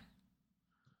in there.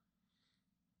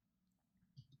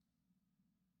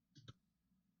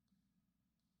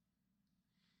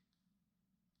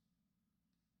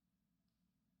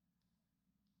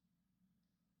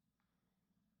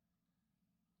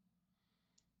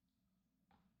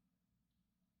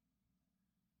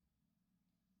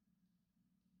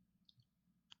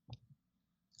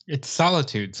 It's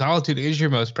solitude. Solitude is your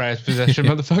most prized possession,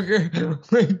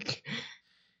 motherfucker. Like,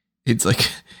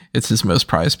 it's his most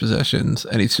prized possessions,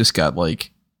 and he's just got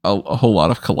like a whole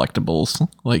lot of collectibles,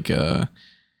 like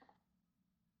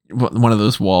one of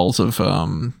those walls of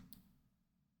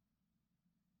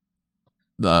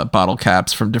the bottle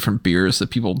caps from different beers that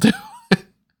people do.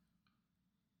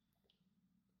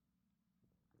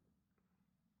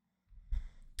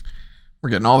 We're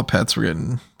getting all the pets. We're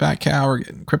getting Bat Cow. We're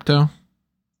getting Crypto.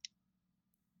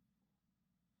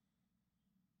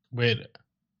 wait,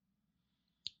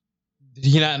 did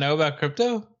you not know about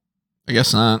Crypto? I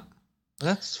guess not.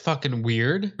 That's fucking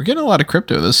weird. We're getting a lot of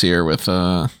Crypto this year with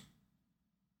DC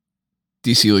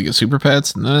League of Super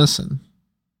Pets and this and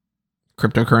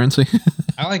cryptocurrency.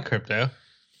 I like Crypto.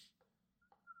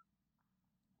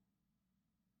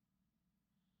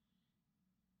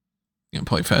 You gonna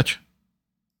play fetch?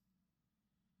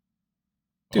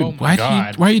 Dude, Oh my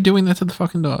God. why are you doing that to the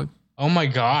fucking dog? Oh my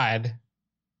god.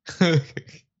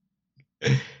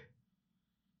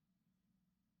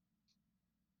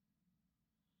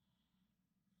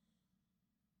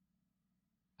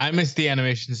 I miss the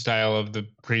animation style of the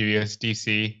previous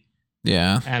DC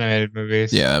Yeah. animated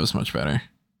movies. Yeah, that was much better.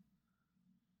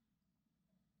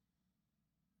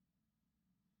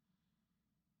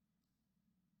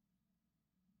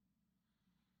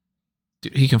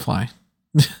 Dude, he can fly.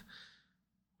 What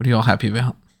are you all happy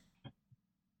about?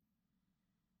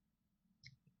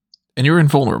 And you're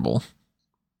invulnerable.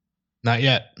 Not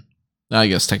yet. I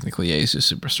guess technically, yeah, he's just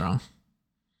super strong.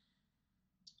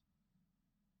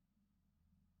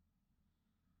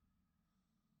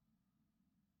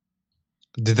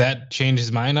 Did that change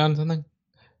his mind on something?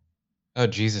 Oh,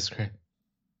 Jesus Christ.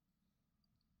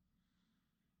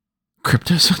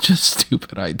 Crypto's such a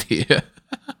stupid idea.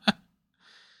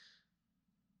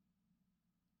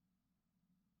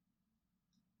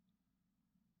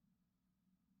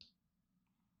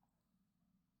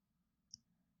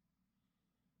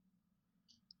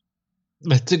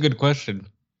 That's a good question.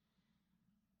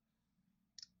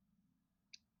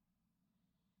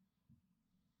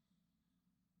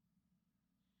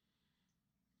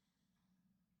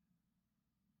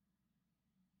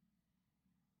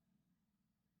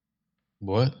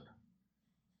 What?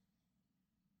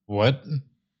 What?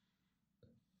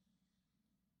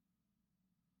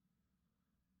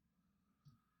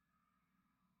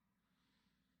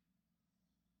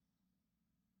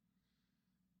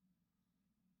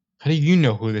 How do you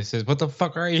know who this is? What the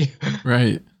fuck are you?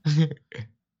 Right.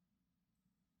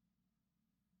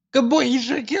 Good boy, he's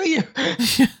trying to kill you.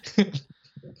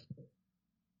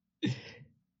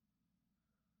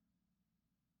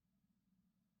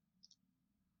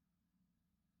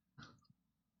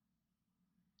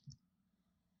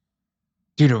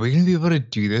 Dude, are we gonna be able to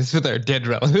do this with our dead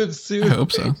relatives soon? I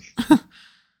hope so.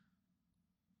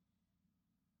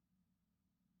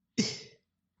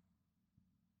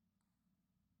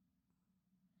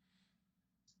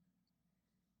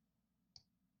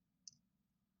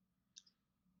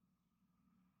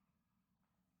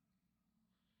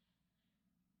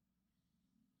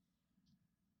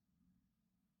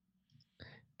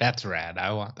 That's rad.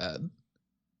 I want that.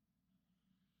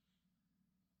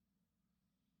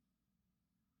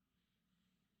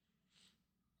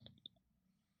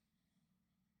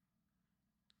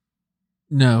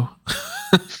 No.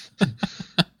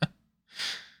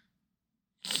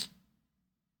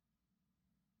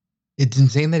 It's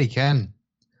insane that he can.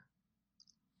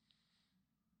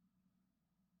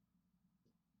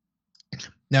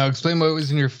 Now explain what was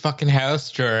in your fucking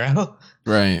house, Jor-El.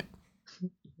 Right.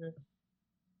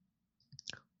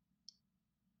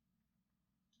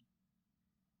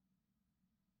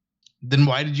 Then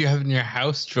why did you have it in your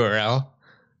house, Jor-El?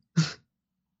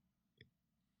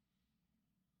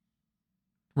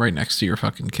 Right next to your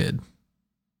fucking kid.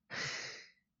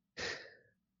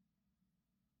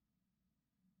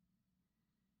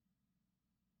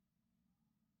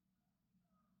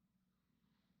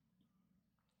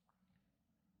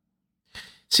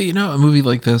 See, you know, a movie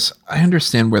like this, I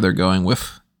understand where they're going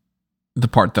with the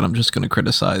part that I'm just going to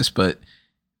criticize, but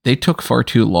they took far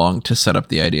too long to set up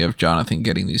the idea of Jonathan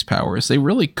getting these powers. They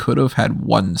really could have had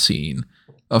one scene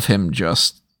of him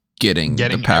just getting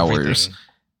the powers everything.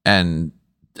 and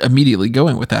immediately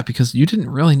going with that, because you didn't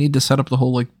really need to set up the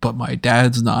whole, like, but my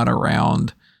dad's not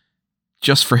around,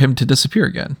 just for him to disappear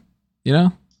again, you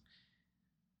know?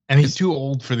 And he's too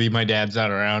old for the my dad's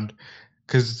not around.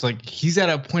 Because it's like he's at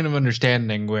a point of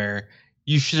understanding where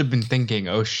you should have been thinking,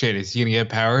 oh shit, is he gonna get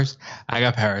powers? I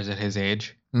got powers at his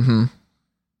age. Mm-hmm.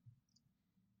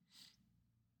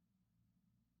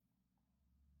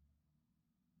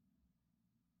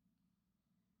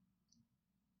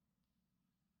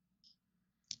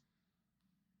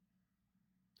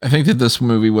 I think that this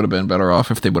movie would have been better off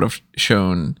if they would have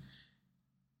shown,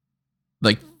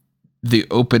 like, the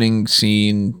opening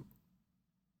scene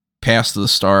past the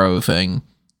Starro thing.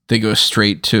 They go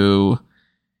straight to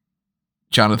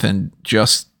Jonathan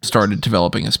just started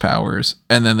developing his powers,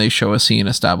 and then they show a scene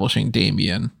establishing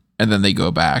Damian, and then they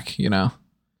go back, you know?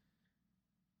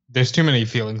 There's too many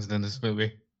feelings in this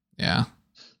movie. Yeah.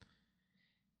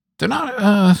 They're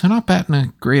not batting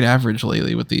a great average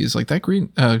lately with these. Like that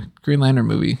Green Lantern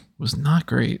movie was not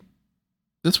great.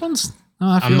 This one's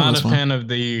I'm not a fan of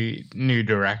the new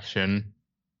direction.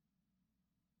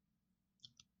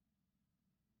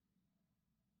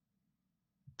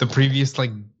 The previous like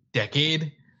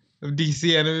decade of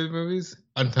DC animated movies,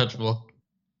 untouchable.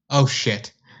 Oh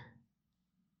shit.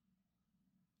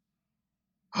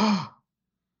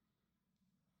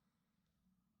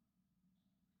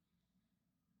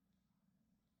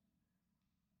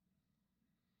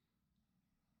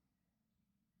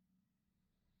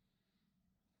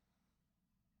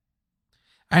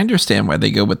 I understand why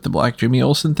they go with the Black Jimmy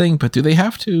Olsen thing, but do they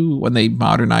have to, when they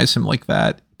modernize him like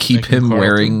that, keep him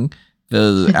wearing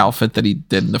the outfit that he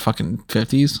did in the fucking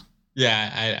 50s?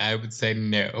 Yeah, I would say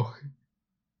no.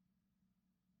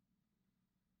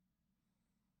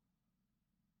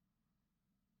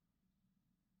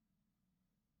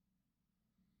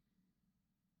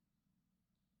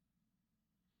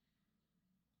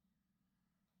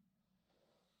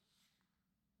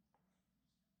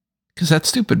 Because that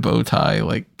stupid bow tie,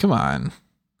 like, come on.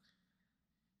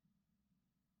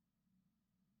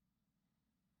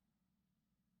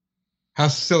 How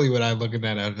silly would I look in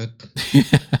that outfit?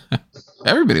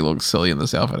 Everybody looks silly in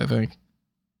this outfit, I think.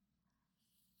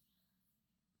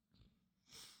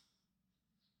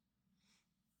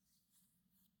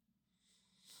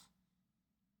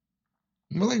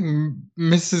 More like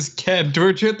Mrs. Kent.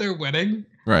 Weren't you at their wedding?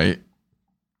 Right.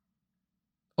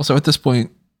 Also, at this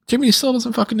point, Jimmy still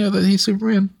doesn't fucking know that he's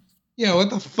Superman. Yeah, what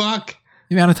the fuck?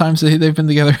 The amount of times that they've been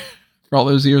together for all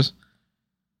those years.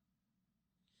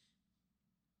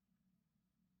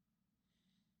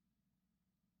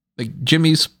 Like,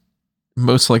 Jimmy's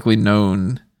most likely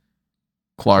known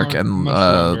Clark and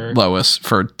Lois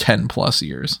for 10 plus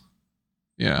years.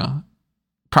 Yeah.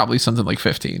 Probably something like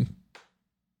 15.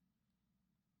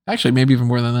 Actually, maybe even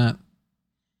more than that.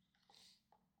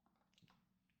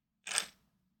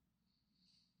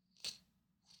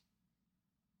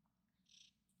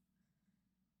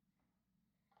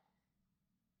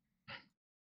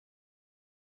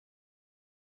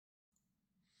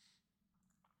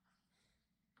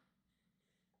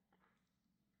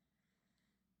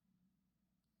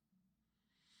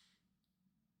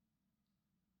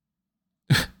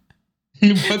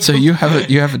 So you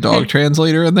have a dog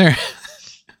translator in there?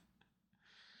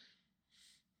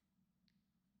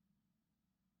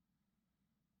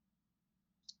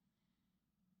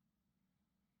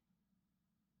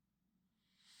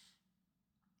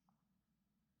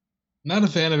 Not a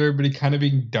fan of everybody kind of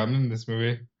being dumb in this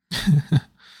movie.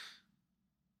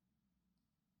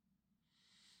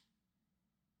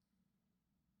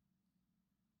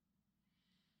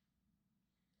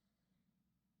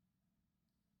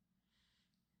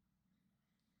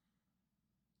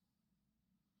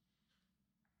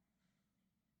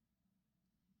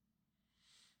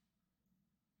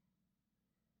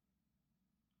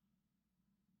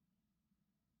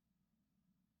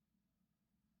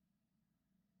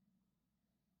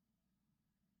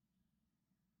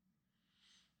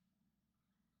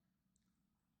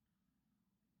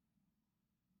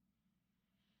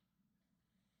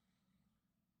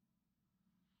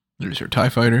 There's your TIE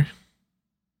fighter.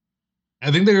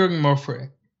 I think they're going more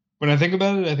for, when I think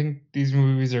about it, I think these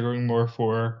movies are going more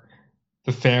for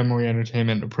the family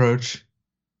entertainment approach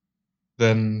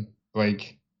than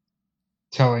like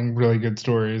telling really good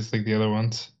stories like the other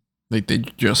ones. Like they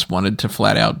just wanted to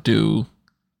flat out do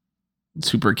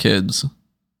Super Kids.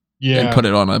 Yeah. And put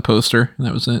it on a poster, and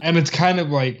that was it. And it's kind of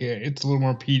like, it's a little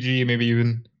more PG, maybe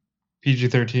even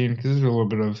PG-13, because there's a little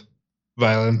bit of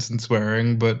violence and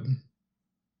swearing, but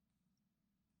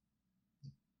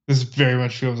this very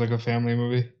much feels like a family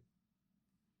movie.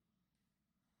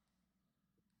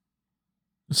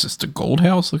 Is this the Gold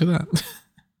House? Look at that.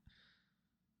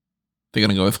 They're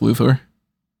gonna go with Luthor.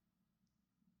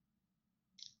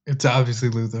 It's obviously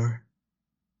Luthor.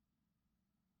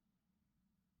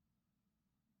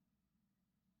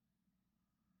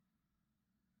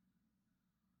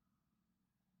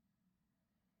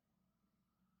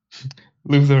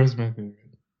 Luthor is my favorite.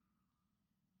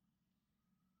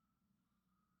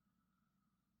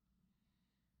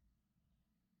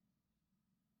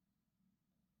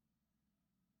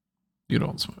 You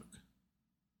don't smoke.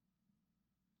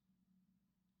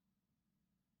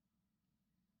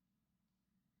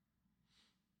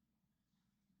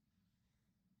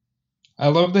 I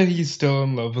love that he's still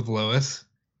in love with Lois.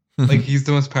 Like, he's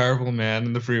the most powerful man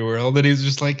in the free world, and he's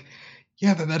just like,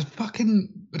 yeah, that fucking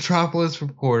Metropolis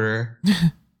reporter.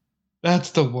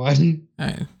 That's the one.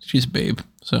 She's a babe,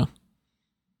 so.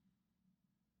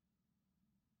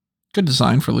 Good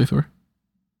design for Luthor.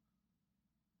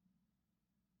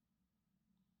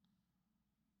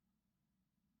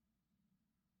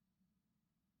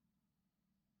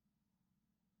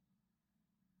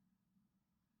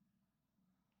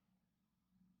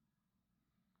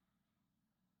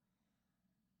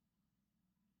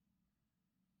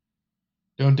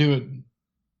 Don't do it.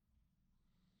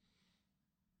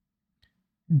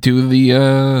 Do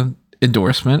the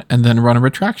endorsement and then run a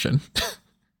retraction.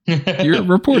 You're a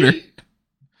reporter.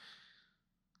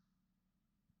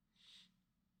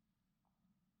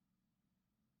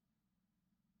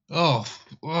 Oh.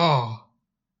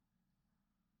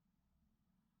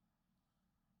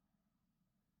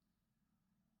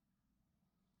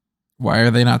 Why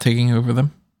are they not taking over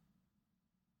them?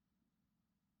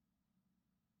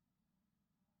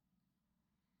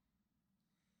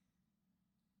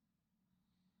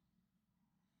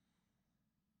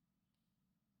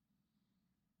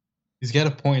 He's got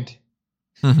a point.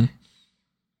 Mm-hmm.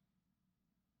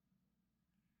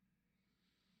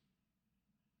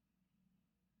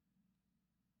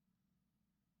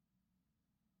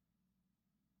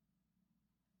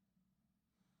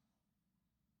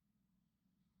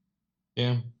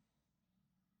 Yeah.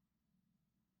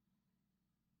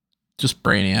 Just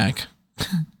Brainiac.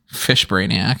 Fish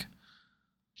Brainiac.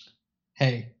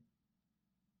 Hey.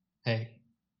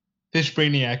 Fish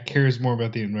Brainiac cares more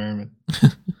about the environment.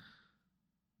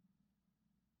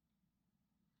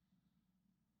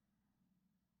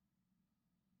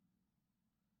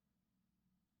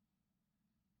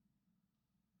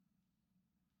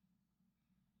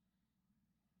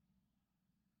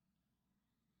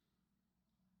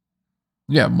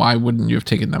 Yeah, why wouldn't you have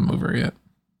taken them over yet?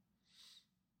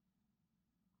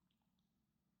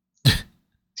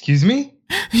 Excuse me?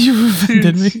 You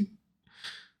offended me.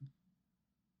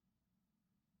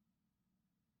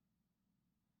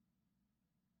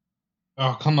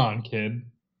 Oh, come on, kid.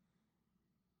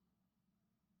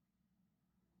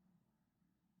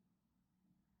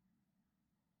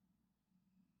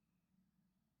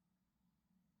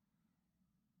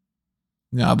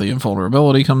 Now the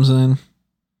invulnerability comes in.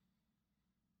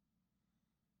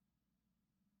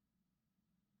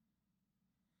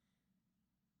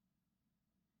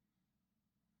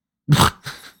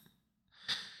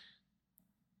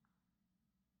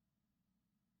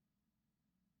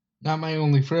 Not my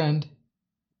only friend.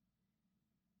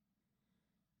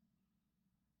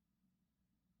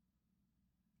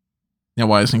 Yeah,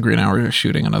 why isn't Green Arrow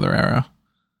shooting another arrow?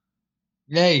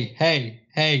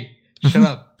 Hey. Shut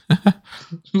up.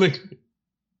 Look.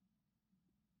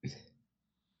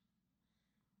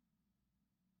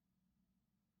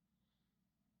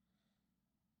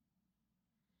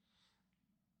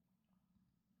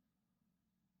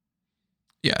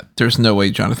 Yeah, there's no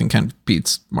way Jonathan Kent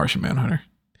beats Martian Manhunter.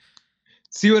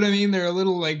 See what I mean? They're a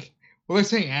little like, well, they're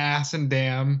saying ass and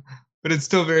damn, but it's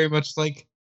still very much like,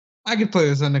 I could play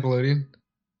this on Nickelodeon.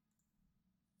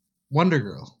 Wonder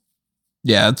Girl.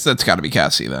 Yeah, that's got to be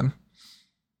Cassie then.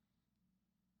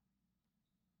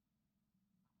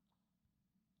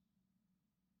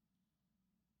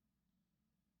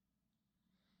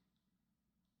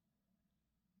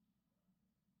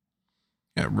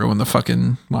 Yeah, ruin the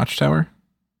fucking watchtower.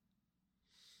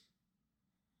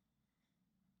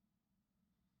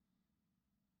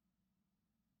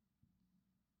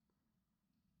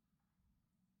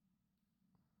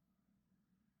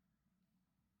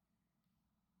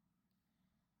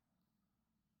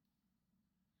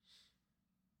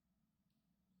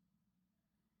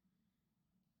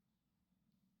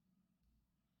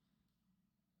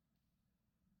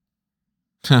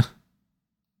 Huh.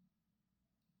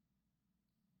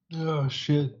 Oh,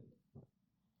 shit.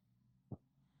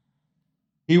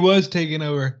 He was taking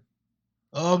over.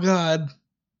 Oh, God.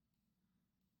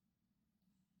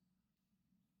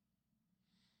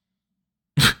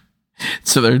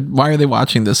 So why are they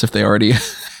watching this if they already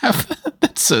have?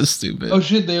 That's so stupid. Oh,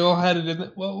 shit. They all had it in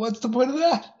it. Well, what's the point of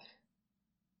that?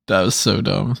 That was so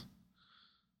dumb.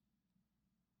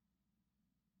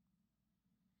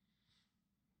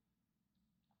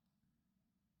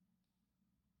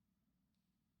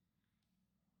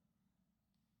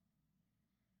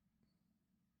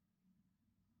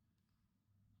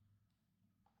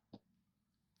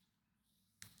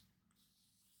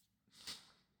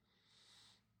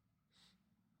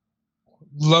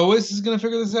 Lois is going to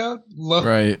figure this out?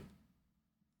 Right.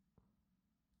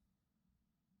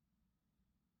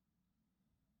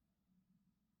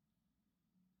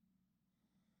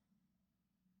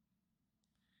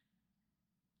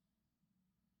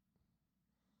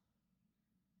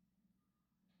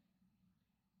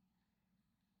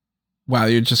 Wow,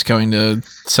 you're just going to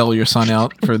sell your son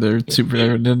out for their super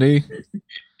identity?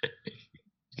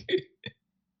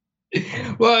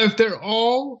 Well, if they're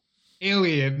all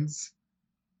aliens,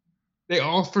 they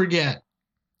all forget.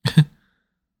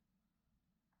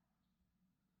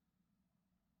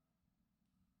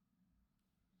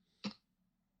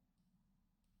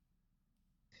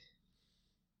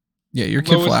 Yeah, you're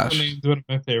Kid Lois Flash. Lane's one of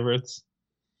my favorites.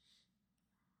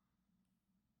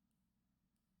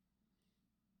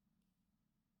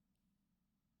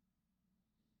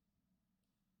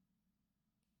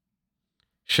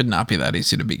 Should not be that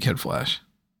easy to beat Kid Flash.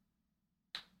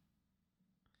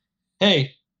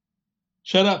 Hey,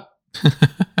 shut up.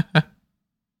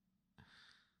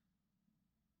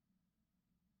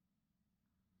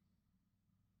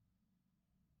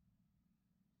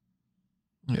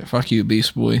 Fuck you,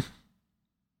 Beast Boy.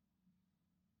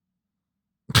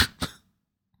 I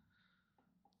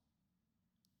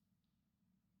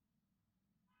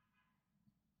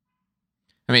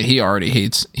mean, he already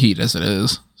hates heat as it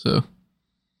is, so.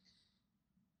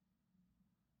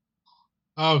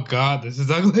 Oh God, this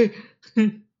is ugly.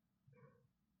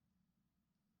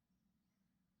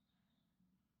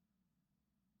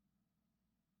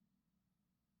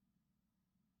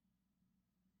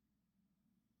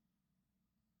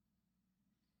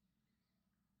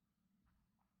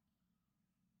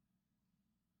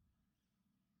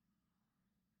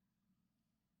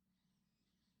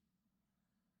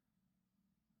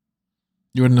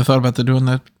 You wouldn't have thought about doing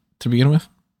that to begin with?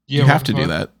 Yeah, You what have the to do fuck?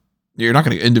 that. You're not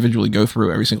going to individually go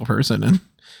through every single person and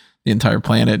the entire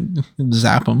planet and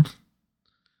zap them.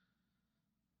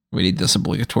 We need this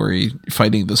obligatory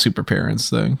fighting the super parents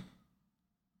thing.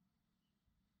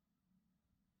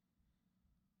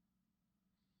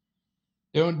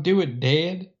 Don't do it,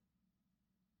 Dad.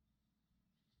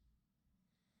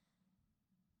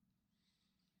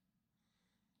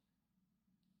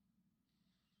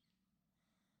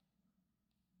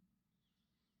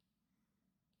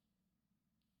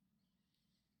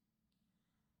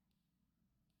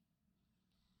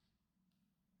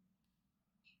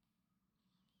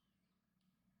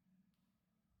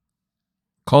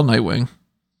 Call Nightwing. Is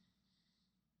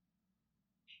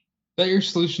that your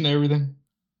solution to everything?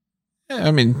 Yeah,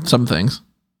 I mean, some things.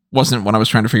 Wasn't when I was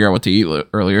trying to figure out what to eat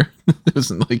earlier. It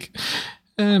wasn't like,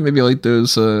 maybe like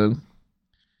those frozen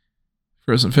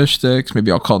fish sticks.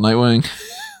 Maybe I'll call Nightwing.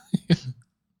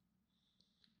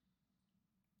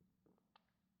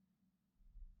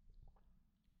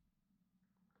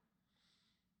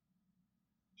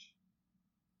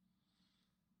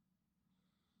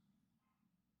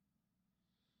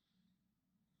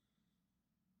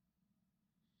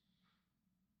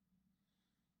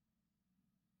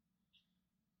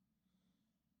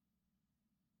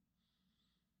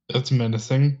 That's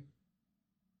menacing.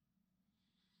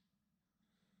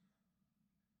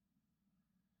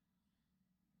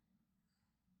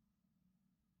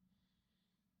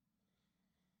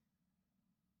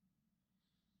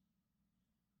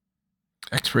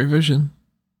 X-ray vision.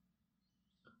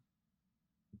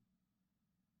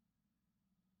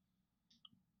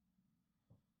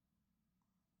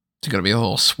 It's going to be a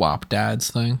little swap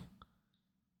dads thing.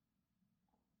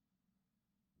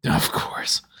 Of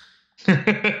course.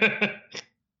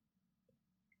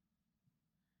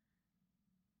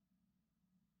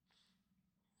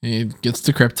 He gets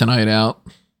the kryptonite out.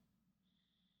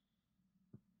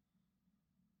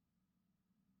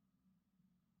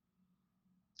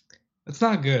 That's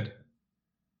not good.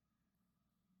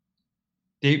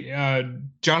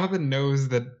 Jonathan knows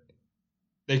that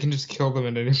they can just kill them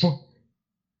at any point.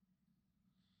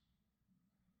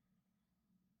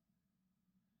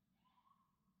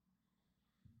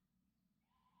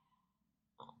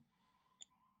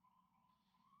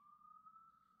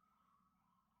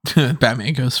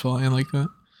 Batman goes flying like that.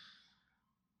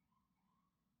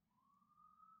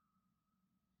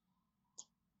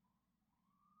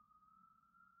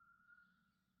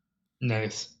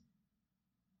 Nice.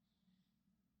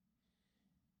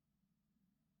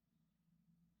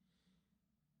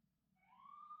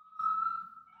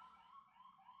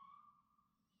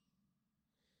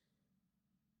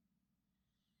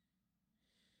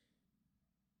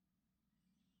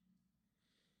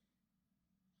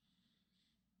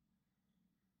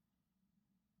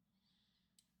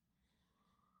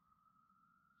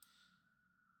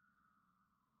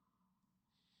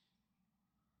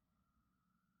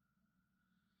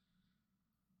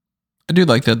 I do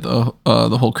like that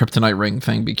the whole kryptonite ring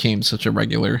thing became such a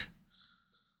regular.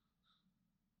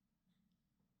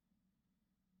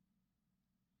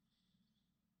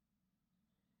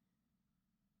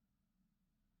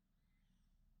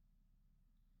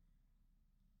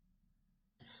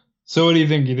 So what do you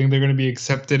think? Do you think they're going to be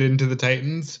accepted into the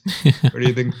Titans? Or do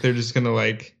you think they're just going to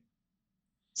like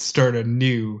start a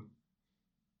new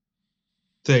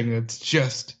thing that's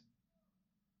just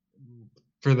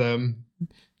for them?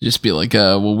 Just be like,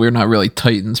 well, we're not really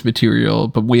Titans material,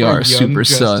 but we We're are Young Super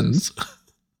Justice. Sons.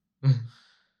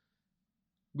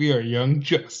 We are Young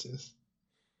Justice.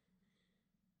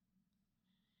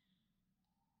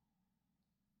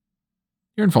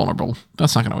 You're invulnerable.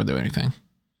 That's not going to do anything.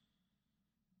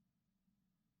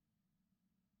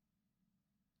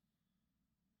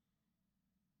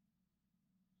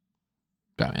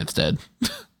 Batman's dead.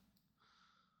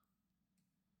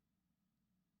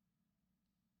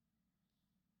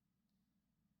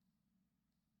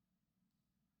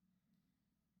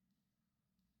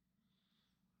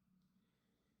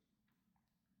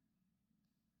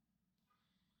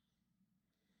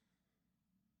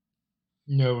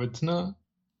 No, it's not.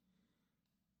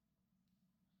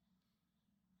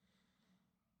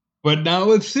 But not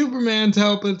with Superman's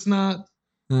help, it's not.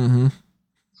 Mm-hmm.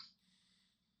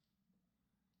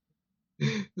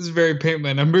 This is very paint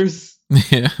by numbers.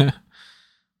 Yeah.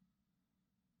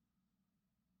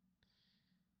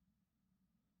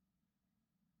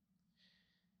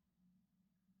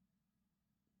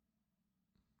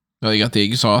 Well, you got the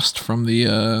exhaust from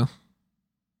the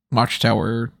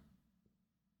watchtower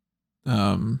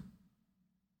um,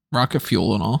 rocket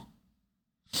fuel and all.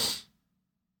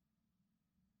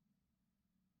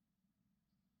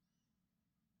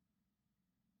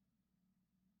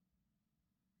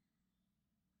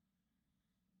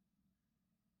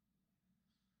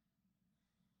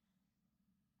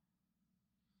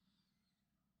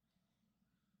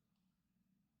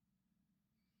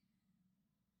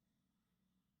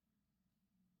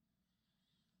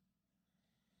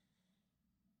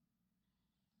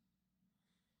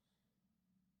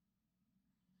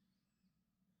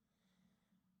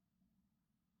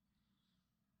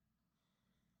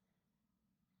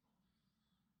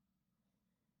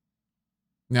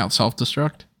 Now it's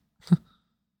self-destruct.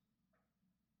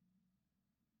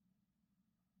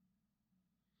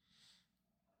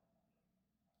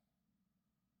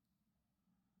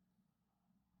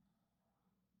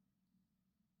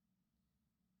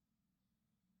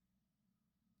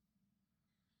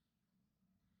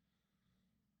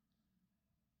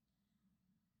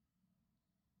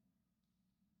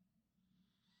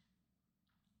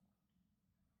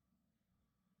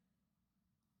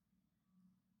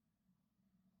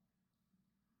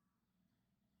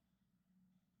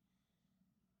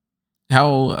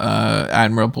 How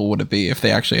admirable would it be if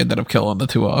they actually ended up killing the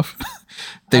two off?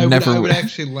 I would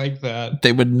actually like that.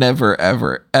 They would never,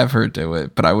 ever, ever do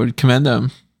it, but I would commend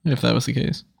them if that was the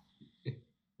case.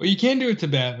 Well, you can't do it to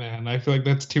Batman. I feel like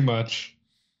that's too much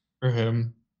for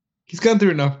him. He's gone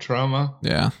through enough trauma.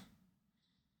 Yeah.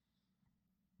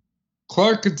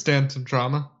 Clark could stand some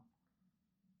trauma.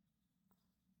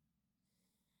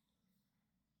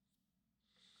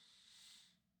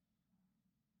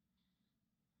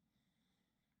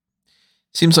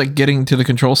 Seems like getting to the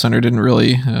control center didn't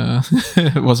really,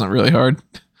 it wasn't really hard.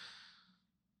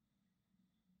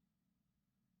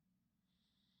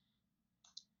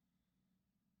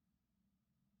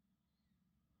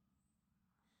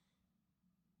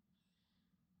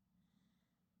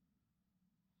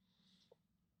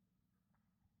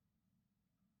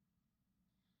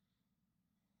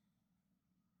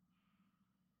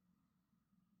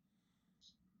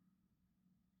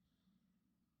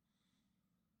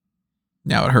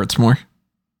 Now it hurts more.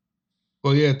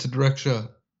 Well, yeah, it's a direct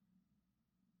shot.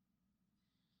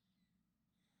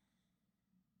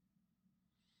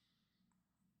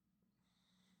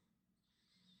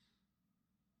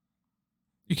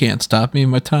 You can't stop me.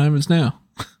 My time is now.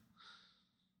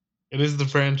 It is the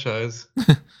franchise.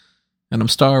 And I'm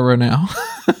Starro now.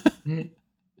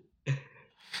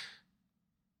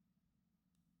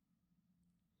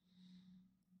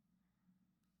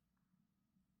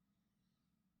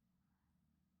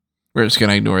 We're just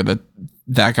gonna ignore that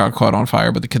got caught on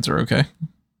fire, but the kids are okay.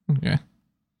 Okay.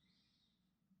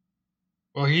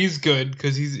 Well, he's good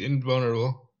because he's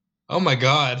invulnerable. Oh my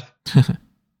god.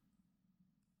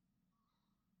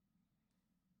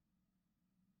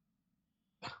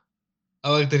 I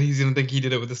like that he's gonna think he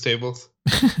did it with the stables.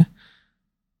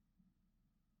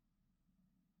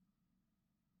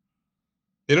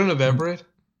 They don't evaporate?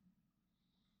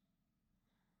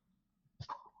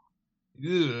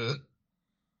 Ugh.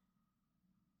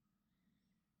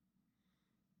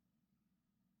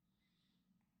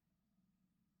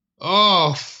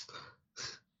 Oh.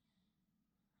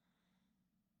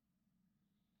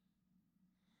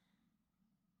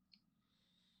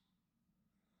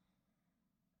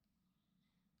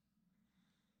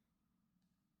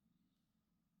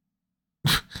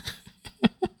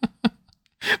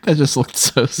 That just looked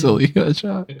so silly, that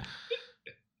shot.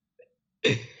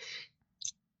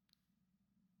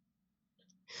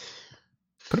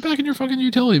 Put it back in your fucking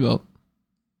utility belt.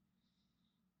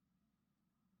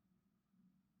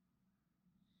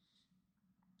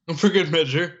 For good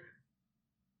measure.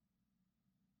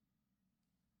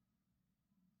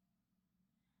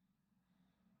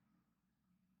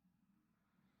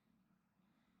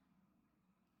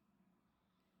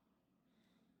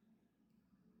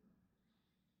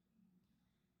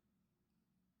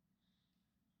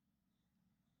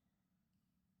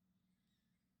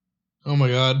 Oh my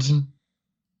god.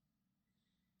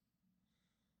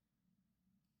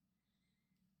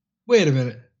 Wait a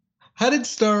minute. How did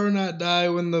Starro not die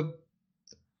when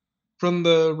from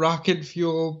the rocket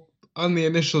fuel on the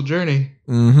initial journey.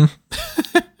 Mm-hmm.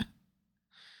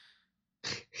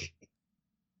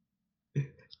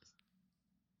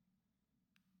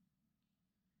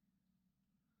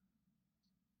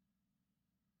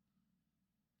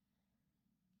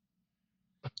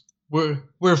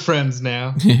 We're friends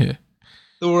now. Yeah.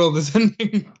 The world is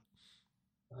ending.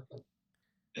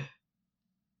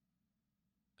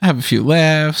 Have a few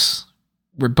laughs.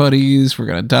 We're buddies. We're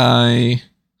gonna die.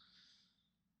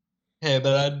 Hey,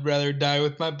 but I'd rather die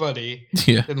with my buddy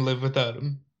Yeah. than live without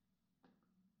him.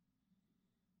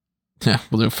 Yeah.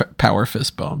 We'll do a power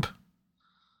fist bump.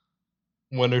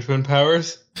 Wonder Twin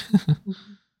powers.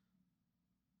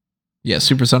 Yeah.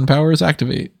 Super Sun powers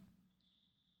activate.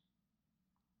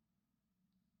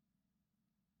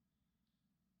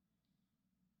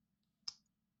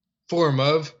 Form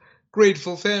of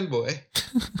grateful fanboy.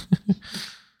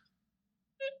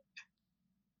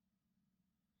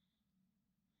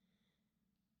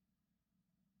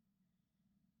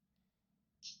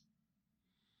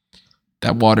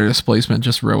 That water displacement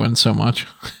just ruined so much.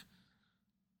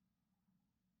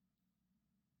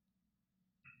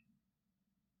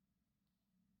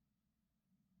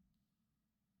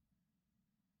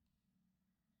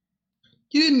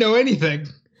 You didn't know anything.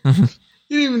 You didn't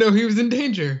even know he was in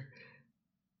danger.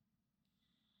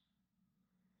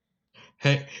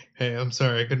 Hey, I'm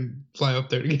sorry I couldn't fly up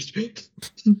there to get you.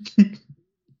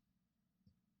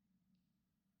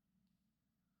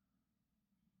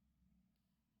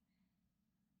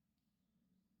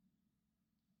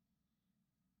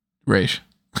 Raish.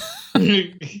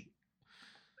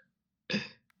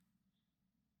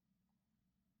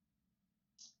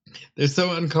 They're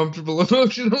so uncomfortable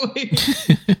emotionally.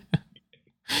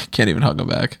 Can't even hug him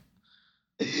back.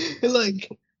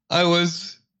 Like, I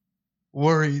was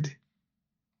worried.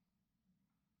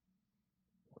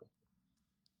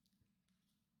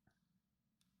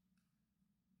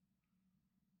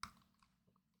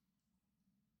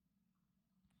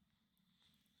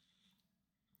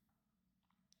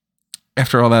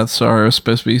 After all that, Sara's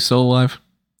supposed to be still alive.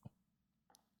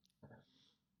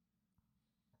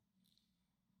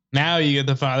 Now you get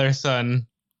the father-son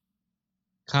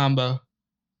combo.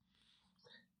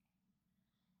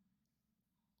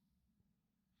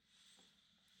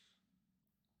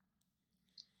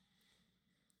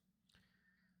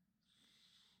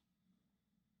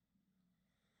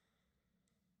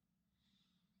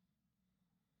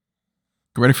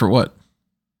 Ready for what?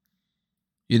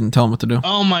 You didn't tell him what to do.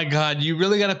 Oh my god, you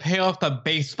really gotta pay off the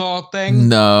baseball thing?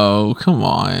 No, come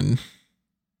on.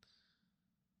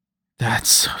 That's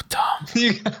so dumb.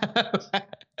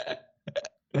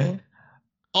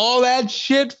 All that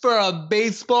shit for a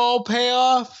baseball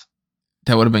payoff?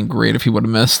 That would have been great if he would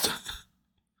have missed.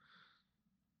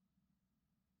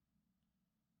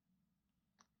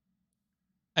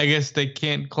 I guess they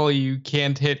can't call you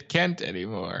Can't Hit Kent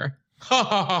anymore.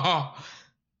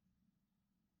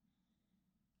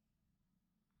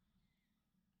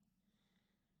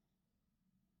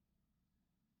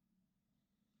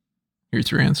 Here's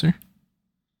your answer.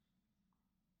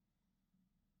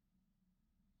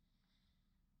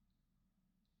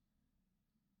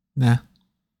 Nah.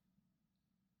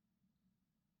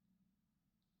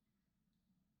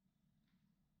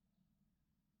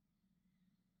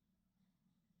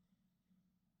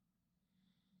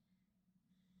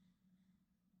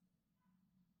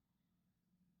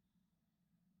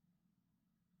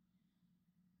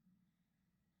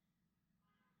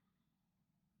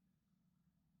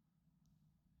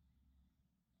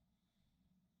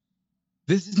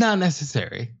 This is not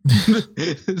necessary.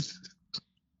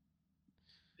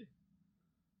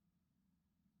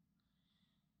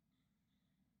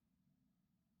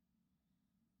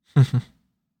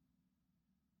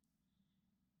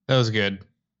 That was good.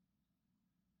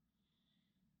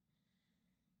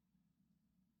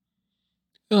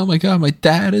 Oh my god, my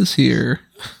dad is here.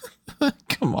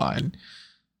 Come on.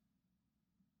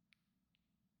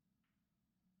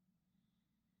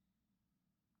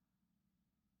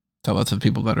 Tell that to the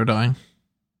people that are dying.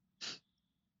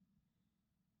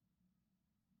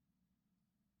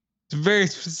 It's a very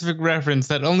specific reference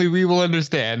that only we will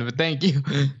understand, but thank you.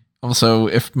 Also,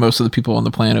 if most of the people on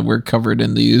the planet were covered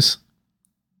in these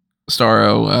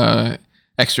Starro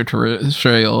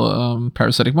extraterrestrial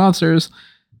parasitic monsters,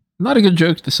 not a good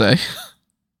joke to say.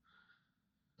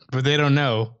 But they don't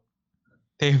know.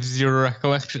 They have zero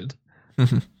recollection.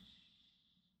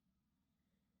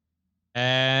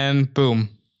 And boom.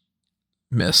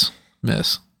 Miss.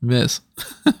 Is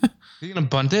he gonna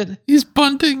bunt it? He's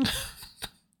bunting.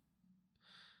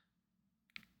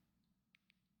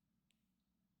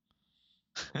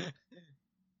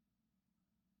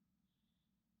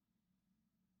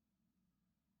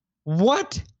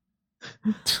 What?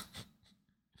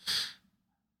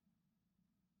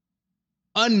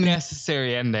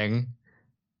 Unnecessary ending.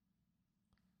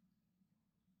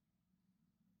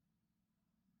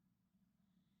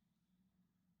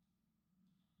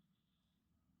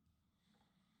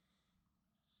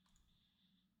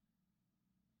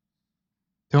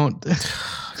 Don't.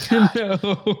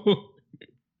 No.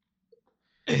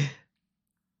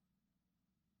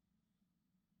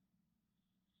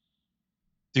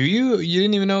 Do you? You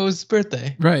didn't even know it was his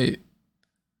birthday. Right.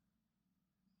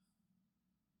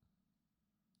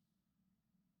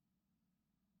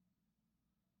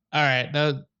 All right.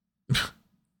 That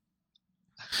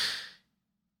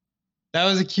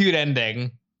was a cute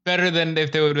ending. Better than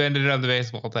if they would have ended on the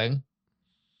baseball thing.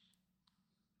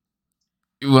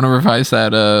 You want to revise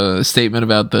that statement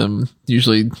about them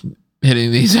usually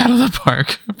hitting these out of the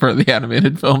park for the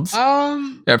animated films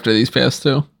after these past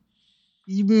two?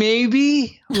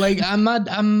 Maybe. Like I'm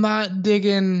not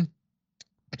digging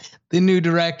the new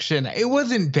direction. It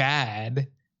wasn't bad.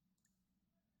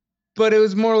 But it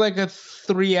was more like a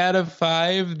 3 out of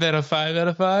 5 than a 5 out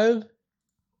of 5.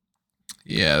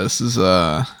 Yeah, this is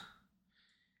an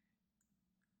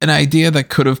idea that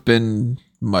could have been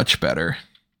much better.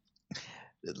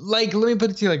 Like, let me put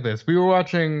it to you like this. We were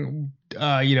watching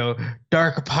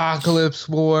Dark Apocalypse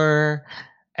War,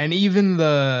 and even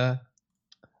the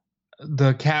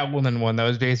Catwoman one that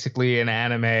was basically an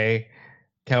anime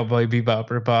Cowboy Bebop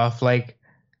ripoff. Like,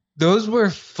 those were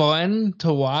fun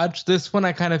to watch. This one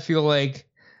I kind of feel like,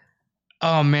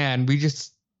 oh man, we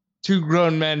just two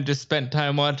grown men just spent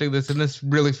time watching this, and this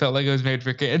really felt like it was made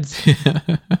for kids.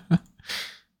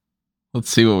 Let's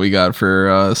see what we got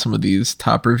for some of these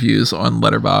top reviews on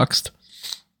Letterboxd.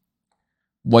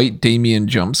 White Damien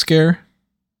jump scare.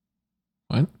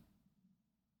 What?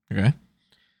 Okay.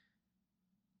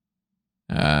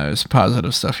 There's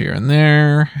positive stuff here and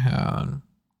there.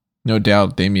 No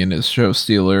doubt Damien is show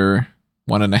stealer.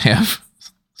 1.5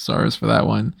 stars for that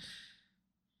one.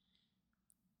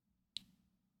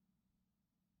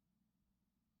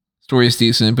 Story is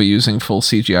decent, but using full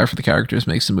CGI for the characters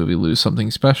makes the movie lose something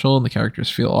special, and the characters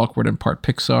feel awkward and part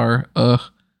Pixar. Ugh.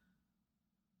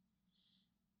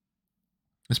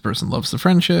 This person loves the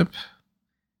friendship.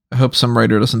 I hope some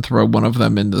writer doesn't throw one of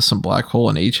them into some black hole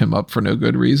and age him up for no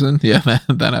good reason. Yeah,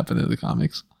 that happened in the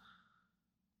comics.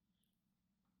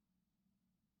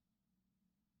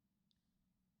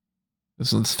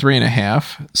 This one's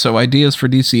 3.5. So ideas for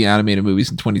DC animated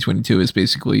movies in 2022 is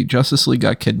basically Justice League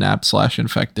got kidnapped /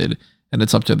 infected, and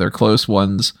it's up to their close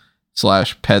ones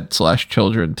 / pet /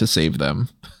 children to save them.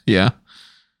 Yeah.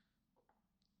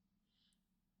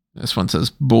 This one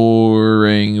says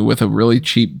boring with a really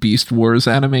cheap Beast Wars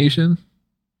animation.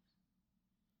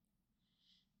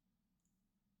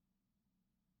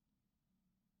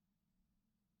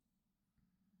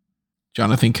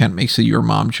 Jonathan Kent makes a Your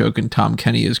Mom joke, and Tom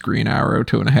Kenny is Green Arrow,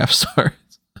 2.5 stars.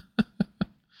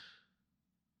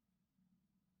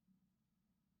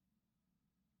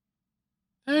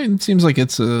 It seems like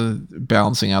it's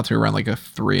balancing out to around like a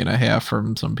 3.5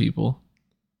 from some people.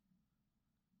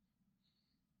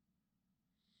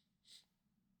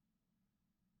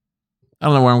 I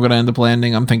don't know where I'm going to end up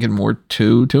landing. I'm thinking more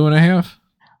 2.5.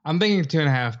 I'm thinking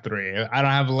 2.5, 3. I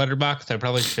don't have a Letterboxd. I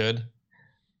probably should.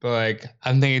 But like,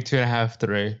 I'm thinking 2.5,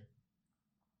 3.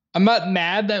 I'm not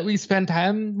mad that we spent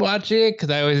time watching it because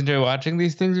I always enjoy watching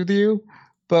these things with you.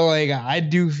 But like, I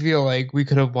do feel like we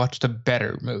could have watched a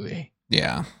better movie.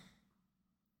 Yeah.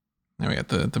 Now we got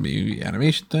the movie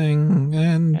animation thing,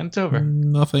 and it's over.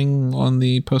 Nothing on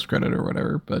the post credit or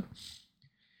whatever. But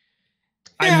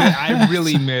yeah. I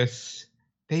really miss.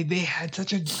 They had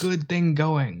such a good thing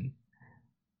going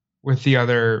with the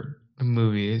other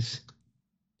movies.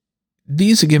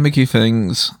 These gimmicky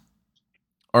things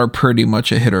are pretty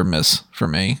much a hit or miss for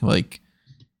me. Like,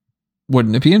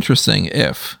 wouldn't it be interesting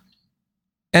if?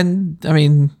 And I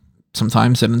mean,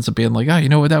 sometimes it ends up being like, oh, you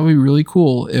know what? That would be really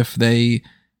cool if they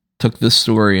took this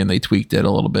story and they tweaked it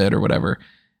a little bit or whatever.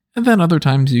 And then other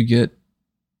times you get,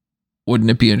 wouldn't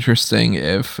it be interesting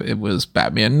if it was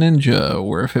Batman Ninja,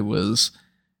 or if it was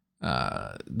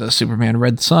the Superman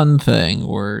Red Sun thing,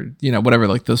 or, you know, whatever,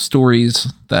 like those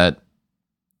stories that,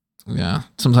 yeah,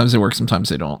 sometimes they work, sometimes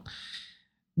they don't.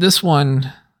 This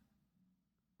one,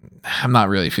 I'm not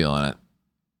really feeling it.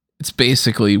 It's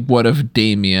basically, what if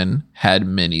Damien had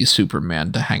mini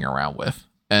Superman to hang around with?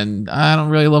 And I don't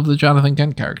really love the Jonathan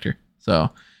Kent character. So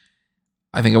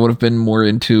I think I would have been more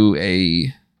into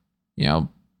a, you know,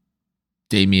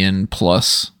 Damien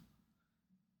plus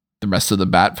the rest of the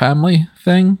Bat family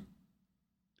thing.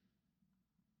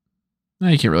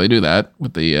 You can't really do that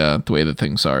with the way that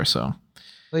things are. So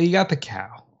Well, you got the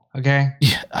cow. Okay.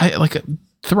 Yeah, I like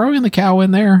throwing the cow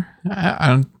in there. I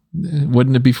don't.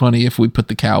 Wouldn't it be funny if we put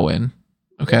the cow in?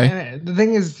 Okay. And the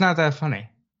thing is, it's not that funny.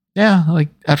 Yeah, like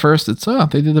at first it's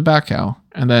they did the back cow,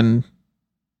 and then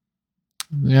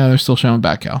they're still showing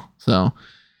back cow. So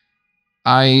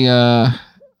I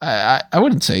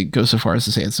wouldn't say go so far as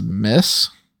to say it's a miss.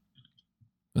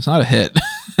 It's not a hit.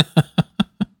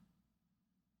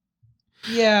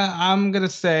 Yeah, I'm gonna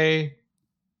say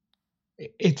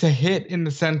it's a hit in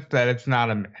the sense that it's not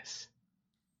a miss.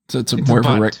 So it's more of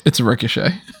a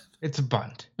ricochet. It's a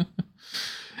bunt.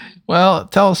 Well,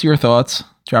 tell us your thoughts.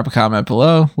 Drop a comment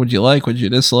below. What'd you like? What'd you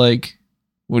dislike?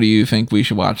 What do you think we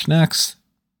should watch next?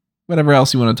 Whatever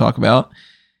else you want to talk about.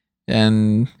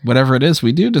 And whatever it is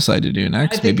we do decide to do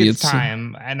next. I think maybe it's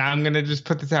time. And I'm going to just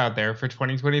put this out there for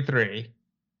 2023.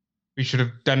 We should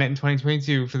have done it in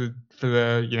 2022 for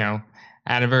the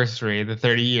anniversary, the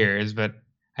 30 years. But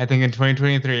I think in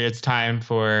 2023, it's time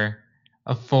for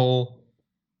a full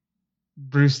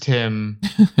Bruce Timm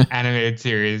animated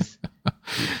series.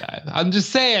 I'm just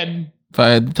saying. If I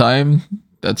had the time,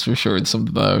 that's for sure. It's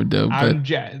something that I would do.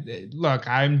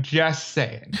 I'm just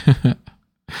saying.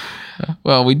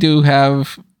 Well, we do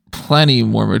have plenty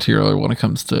more material when it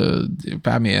comes to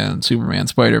Batman, Superman,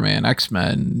 Spider-Man,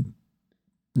 X-Men,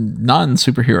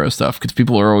 non-superhero stuff. Because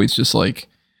people are always just like,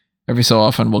 every so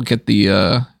often we'll get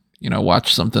the,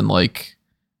 watch something like,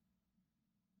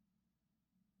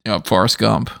 Forrest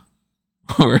Gump.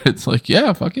 Where it's like,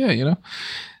 yeah, fuck yeah,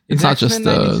 It's not just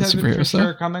superhero stuff.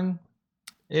 Sure coming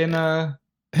in I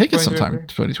think it's sometime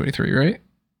 2023, right?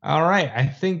 All right. I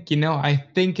think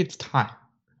it's time.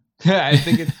 I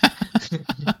think it's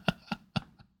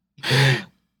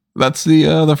that's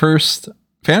the first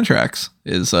fan tracks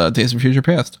is Days of Future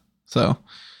Past. So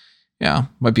yeah,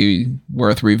 might be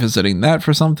worth revisiting that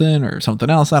for something or something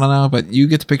else. I don't know, but you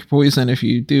get to pick your poison if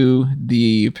you do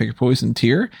the pick your poison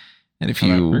tier. And if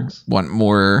you want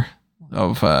more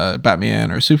of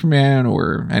Batman or Superman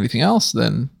or anything else,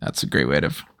 then that's a great way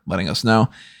of letting us know.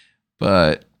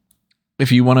 But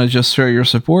if you want to just show your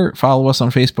support, follow us on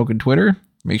Facebook and Twitter.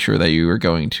 Make sure that you are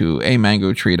going to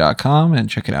amangotree.com and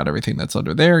checking out everything that's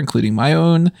under there, including my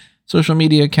own social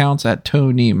media accounts at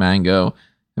Tony Mango.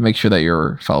 And make sure that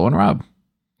you're following Rob.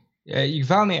 Yeah, you can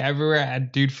follow me everywhere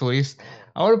at Dude Felice.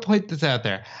 I want to point this out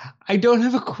there. I don't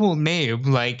have a cool name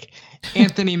like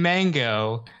Anthony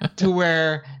Mango to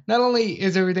where not only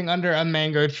is everything under a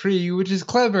mango tree, which is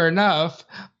clever enough,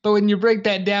 but when you break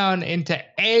that down into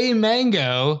a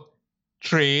mango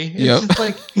tree, it's just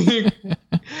like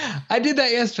I did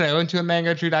that yesterday. I went to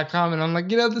amangotree.com and I'm like,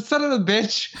 the son of a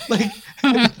bitch. Like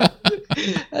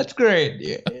that's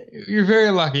great. You're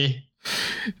very lucky.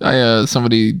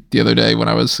 Somebody the other day when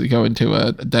I was going to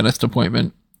a dentist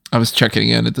appointment, I was checking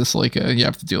in at this you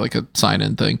have to do like a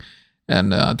sign-in thing.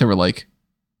 And they were like,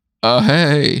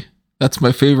 hey, that's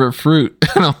my favorite fruit.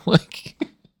 And I'm like,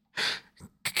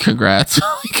 congrats.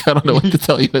 Like, I don't know what to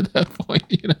tell you at that point,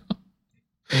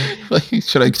 Like,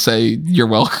 should I say you're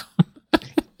welcome?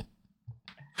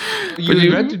 You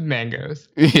invented mangoes.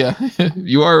 Yeah.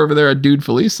 You are over there at Dude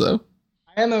Felice, though.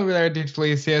 I am over there at Dude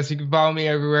Felice, yes. You can follow me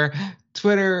everywhere.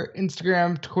 Twitter,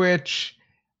 Instagram, Twitch,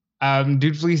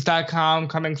 dudefelice.com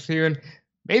coming soon.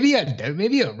 Maybe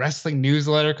a wrestling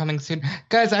newsletter coming soon.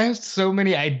 Guys, I have so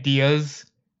many ideas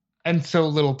and so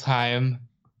little time.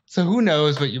 So who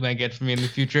knows what you might get from me in the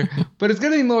future. But it's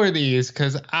going to be more of these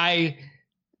because I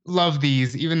love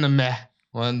these, even the meh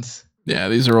ones. Yeah,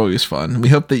 these are always fun. We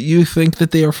hope that you think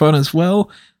that they are fun as well.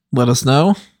 Let us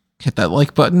know. Hit that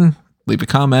like button. Leave a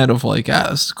comment of like,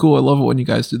 this is cool. I love it when you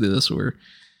guys do this, or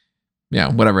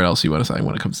whatever else you want to say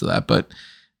when it comes to that. But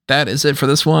that is it for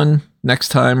this one. Next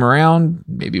time around,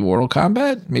 maybe Mortal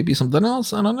Kombat, maybe something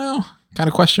else. I don't know. Kind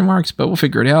of question marks, but we'll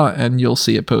figure it out, and you'll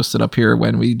see it posted up here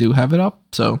when we do have it up.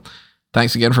 So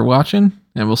thanks again for watching,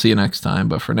 and we'll see you next time.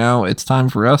 But for now, it's time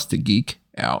for us to geek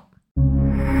out.